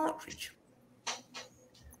Alan Partridge?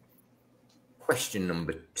 Question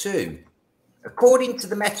number 2. According to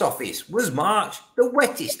the Met Office, was March the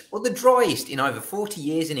wettest or the driest in over 40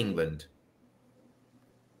 years in England?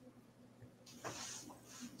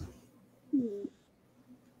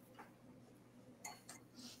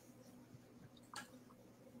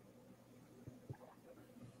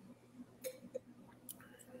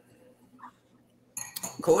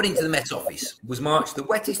 According to the Met Office, was March the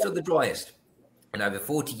wettest or the driest in over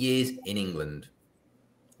 40 years in England?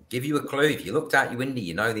 I'll give you a clue. If you looked out your window,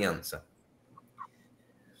 you know the answer.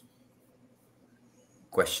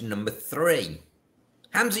 Question number 3.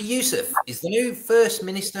 Hamza Yusuf is the new First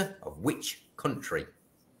Minister of which country?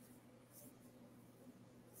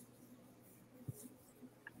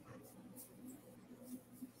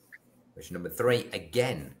 Question number 3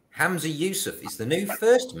 again. Hamza Yusuf is the new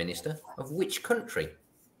First Minister of which country?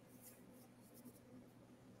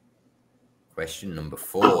 Question number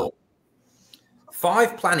 4.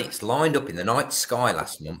 5 planets lined up in the night sky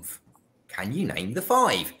last month. Can you name the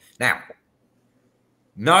 5? Now,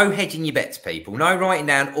 no hedging your bets, people. No writing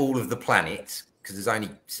down all of the planets, because there's only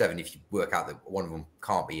 7 if you work out that one of them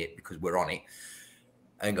can't be it because we're on it.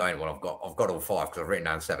 And going, well, I've got all 5 because I've written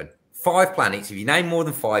down 7. 5 planets. If you name more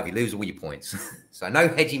than 5, you lose all your points. So no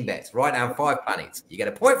hedging bets. Write down 5 planets. You get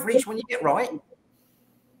a point for each one you get right.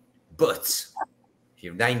 But if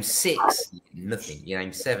you name 6, you get nothing. You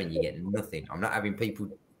name 7, you get nothing. I'm not having people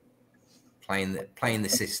playing the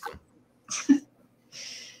system.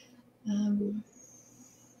 And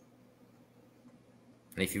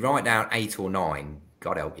if you write down 8 or 9,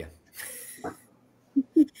 God help you.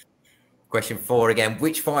 Question 4 again.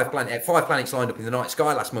 Which 5 planets lined up in the night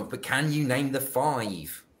sky last month? But can you name the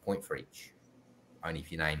 5? Point for each. Only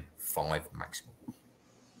if you name 5 maximum.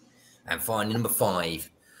 And finally, number 5.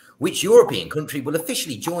 Which European country will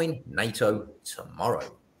officially join NATO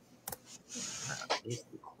tomorrow? That is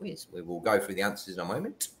the quiz. We will go through the answers in a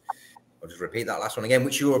moment. I'll just repeat that last one again.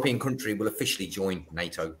 Which European country will officially join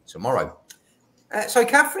NATO tomorrow? So,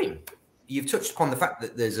 Catherine, you've touched upon the fact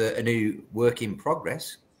that there's a new work in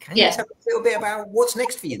progress. Can you tell us a little bit about what's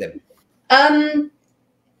next for you then?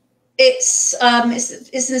 It's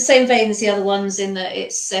in the same vein as the other ones in that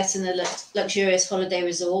it's set in a luxurious holiday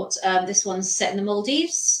resort. This one's set in the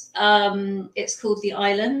Maldives. It's called The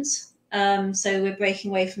Island. So we're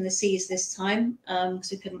breaking away from the seas this time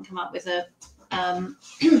because we couldn't come up with a title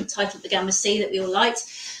that began with C that we all liked.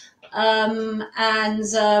 So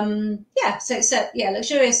it's a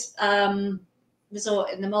luxurious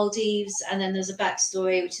resort in the Maldives, and then there's a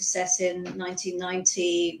backstory which is set in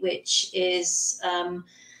 1990, which is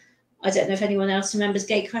I don't know if anyone else remembers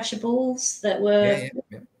Gatecrasher balls that were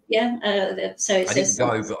so it's I didn't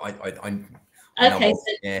go, but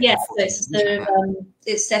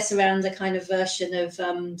it's set around a kind of version of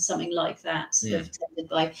something like that, sort of attended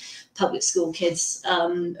by public school kids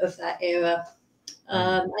of that era.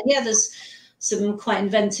 And there's some quite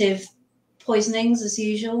inventive poisonings as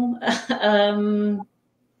usual.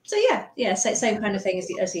 Same kind of thing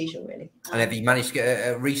as usual, really. And have you managed to get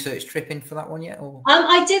a research trip in for that one yet? Or?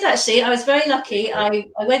 I did actually. I was very lucky. I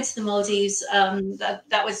went to the Maldives.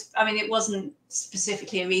 That was, I mean, it wasn't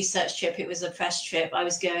specifically a research trip. It was a press trip. I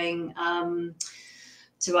was going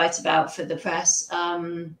to write about for the press.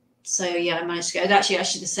 So yeah, I managed to go. And actually, I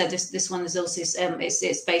should have said this one is also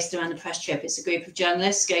it's based around a press trip. It's a group of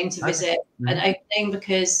journalists going to visit an opening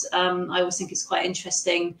because I always think it's quite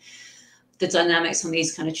interesting the dynamics on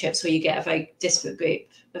these kind of trips where you get a very disparate group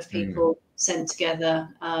of people sent together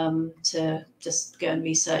to just go and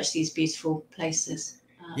research these beautiful places.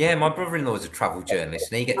 Yeah, my brother-in-law is a travel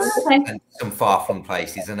journalist, and he gets sent some far-flung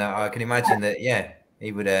places, and I can imagine that. Yeah,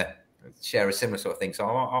 he would share a similar sort of thing. So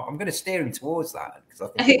I'm going to steer him towards that because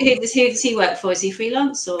I think. Who does he work for? Is he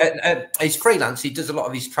freelance or? He's freelance. He does a lot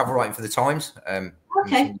of his travel writing for the Times.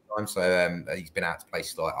 So he's been out to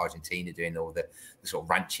places like Argentina, doing all the sort of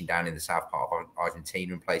ranching down in the south part of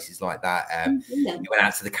Argentina and places like that. He went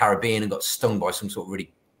out to the Caribbean and got stung by some sort of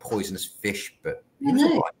really poisonous fish, but he was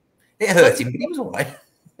all right. It hurt him, but he was all right.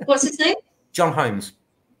 What's his name? John Holmes.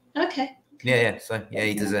 Okay. Yeah. So yeah,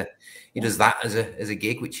 he does that as a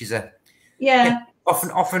gig, which is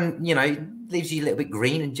often leaves you a little bit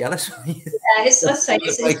green and jealous. It's not bad.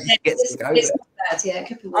 Yeah, it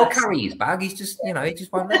could be worse. I'll carry his bag. He's just he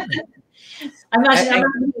just won't let me. I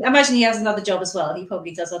imagine he has another job as well. He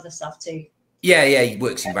probably does other stuff too. Yeah, he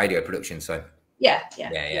works in radio production, so yeah.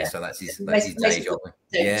 So that's his day job.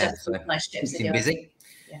 Yeah, so nice trips. Keeps him busy.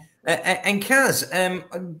 Yeah. And Kaz, a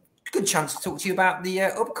good chance to talk to you about the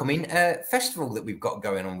upcoming festival that we've got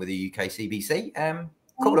going on with the UKCBC. A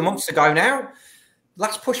couple of months ago now.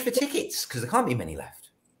 Last push for tickets because there can't be many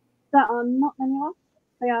left. There are not many left.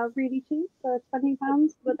 They are really cheap for £20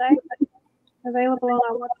 for the day. Available on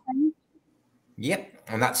our website. Yep,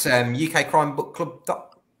 and that's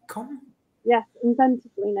ukcrimebookclub.com. Yes,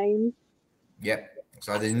 inventively named. Yep.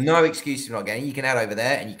 So there's no excuse for not getting. You can head over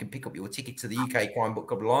there and you can pick up your ticket to the UK Crime Book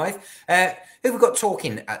Club Live. Who have we got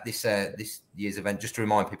talking at this year's event? Just to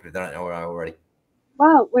remind people if they don't know already.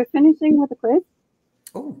 Well, we're finishing with a quiz.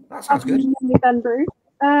 Oh, that sounds good. Ben Bruce.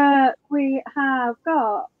 We've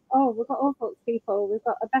got all sorts of people. We've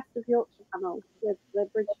got a Best of Yorkshire panel with the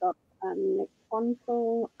Bridgestone and Nick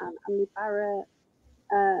Swansell and Andy Barrett.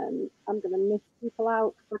 I'm going to miss people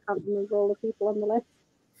out because I can't remember all the people on the list.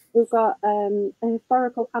 We've got a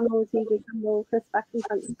historical panel with TJ Campbell, Chris Beck and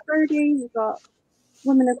Francis Brody. We've got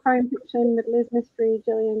Women of Crime Fiction with Liz Mystery,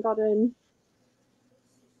 Gillian Godden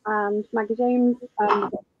and Maggie James.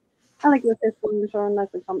 Alec Griffiths, Wanda Shaw and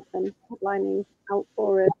Leslie Thompson headlining out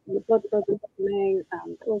for it. And the Blood Brothers and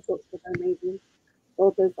all sorts of amazing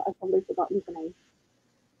authors that I've probably forgotten to name.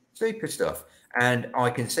 Super stuff. And I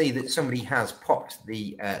can see that somebody has popped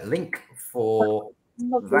the link for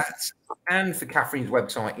that and for Catherine's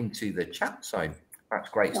website into the chat zone. That's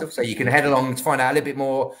great stuff. So you can head along to find out a little bit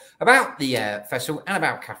more about the festival and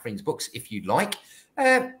about Catherine's books if you'd like.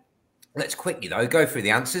 Let's quickly, though, go through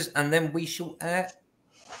the answers and then we shall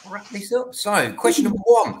wrap this up. So, question number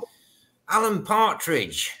 1. Alan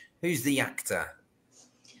Partridge. Who's the actor?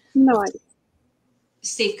 No idea.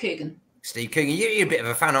 Steve Coogan. Steve Coogan. You're a bit of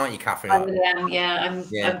a fan, aren't you, Catherine? I really am, yeah. I'm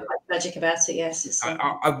quite tragic about it, yes. It's,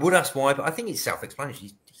 I would ask why, but I think it's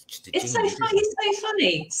self-explanatory. It's so funny. He's so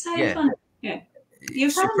funny. So funny. Yeah.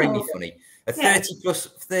 It's supremely funny. A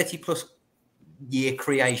 30 plus year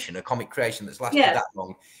creation, a comic creation that's lasted that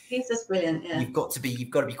long. He's just brilliant. Yeah. You've got to be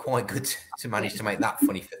quite good to manage to make that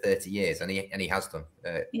funny for 30 years, and he has done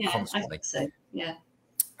constantly. I think so. Yeah.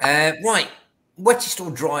 Right. Wettest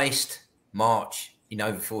or driest March in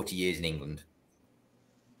over 40 years in England?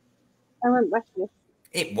 I went wettest.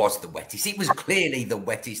 It was the wettest. It was clearly the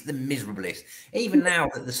wettest, the miserablest. Even now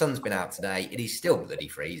that the sun's been out today, it is still bloody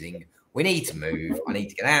freezing. We need to move. I need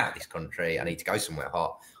to get out of this country. I need to go somewhere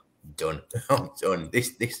hot. I'm done. I'm done.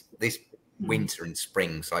 This winter and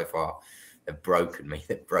spring so far have broken me.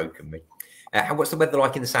 They've broken me. What's the weather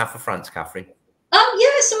like in the south of France, Catherine? Yeah,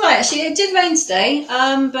 it's all right. Actually, it did rain today.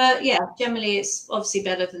 But yeah, generally it's obviously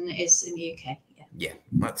better than it is in the UK. Yeah,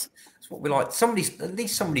 that's what we like. At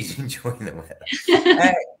least somebody's enjoying the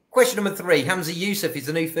weather. Question number 3. Hamza Yousaf is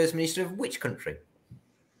the new First Minister of which country?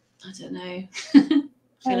 I don't know.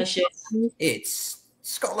 Fellowship. It's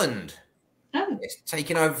Scotland. Oh. It's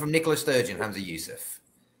taken over from Nicola Sturgeon, Hamza Yousaf.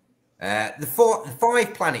 The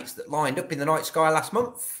 5 planets that lined up in the night sky last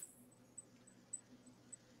month.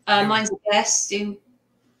 Mine's a guess.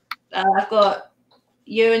 I've got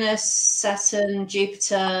Uranus, Saturn,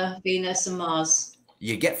 Jupiter, Venus, and Mars.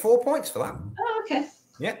 You get 4 points for that. Oh, okay.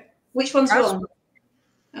 Yeah. Which one's wrong?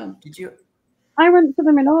 Oh. Did you? I went for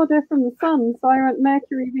them in order from the sun. So I went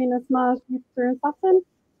Mercury, Venus, Mars, Jupiter, and Saturn.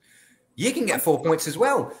 You can get 4 points as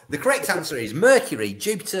well. The correct answer is Mercury,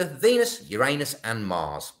 Jupiter, Venus, Uranus, and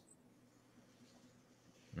Mars.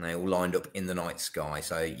 And they all lined up in the night sky.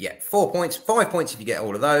 So, yeah, 4 points, 5 points if you get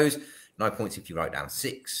all of those. No points if you wrote down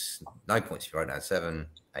 6. No points if you wrote down 7,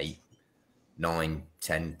 8, 9,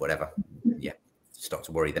 10, whatever. Yeah, start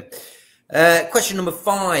to worry then. Question number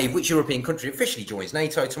 5. Which European country officially joins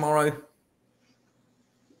NATO tomorrow?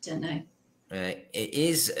 Don't know. It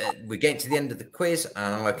is. We're getting to the end of the quiz,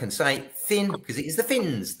 and I can say Finn because it is the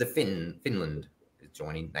Finns. Finland is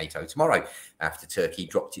joining NATO tomorrow after Turkey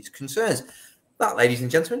dropped its concerns. That, ladies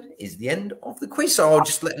and gentlemen, is the end of the quiz. So I'll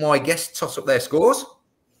just let my guests toss up their scores,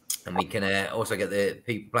 and we can also get the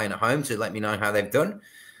people playing at home to let me know how they've done.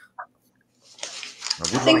 I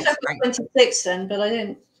think I've got 26 then, but I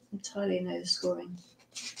don't entirely know the scoring.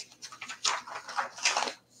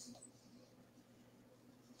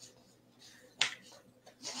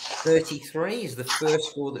 .33 is the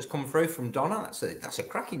first score that's come through from Donna. That's a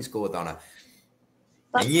cracking score, Donna.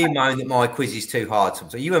 And you moan that my quiz is too hard.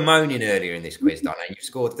 So you were moaning earlier in this quiz, Donna, and you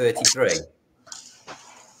scored 33.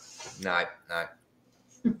 No. I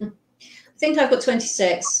think I've got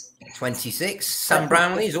 26. 26. Sam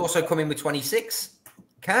Brownlee is also coming with 26.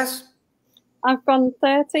 Kaz? I've gone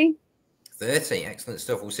 30. 30. Excellent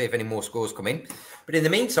stuff. We'll see if any more scores come in. But in the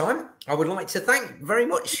meantime, I would like to thank very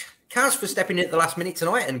much Kaz for stepping in at the last minute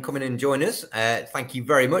tonight and coming and joining us. Thank you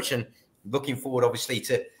very much, and looking forward, obviously,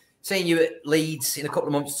 to seeing you at Leeds in a couple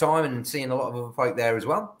of months' time and seeing a lot of other folk there as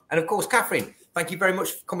well. And, of course, Catherine, thank you very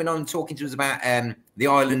much for coming on and talking to us about the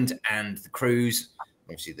island and the cruise,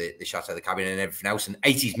 obviously the Chateau, the cabin and everything else, and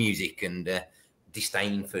 80s music and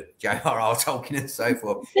disdain for J.R.R. Tolkien and so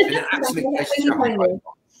forth. It's been an absolute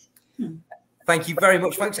pleasure. Thank you very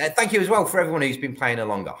much, folks. Thank you as well for everyone who's been playing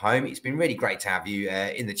along at home. It's been really great to have you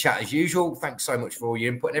in the chat as usual. Thanks so much for all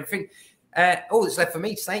your input and everything. All that's left for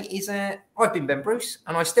me to say is I've been Ben Bruce,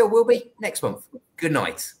 and I still will be next month. Good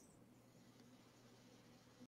night.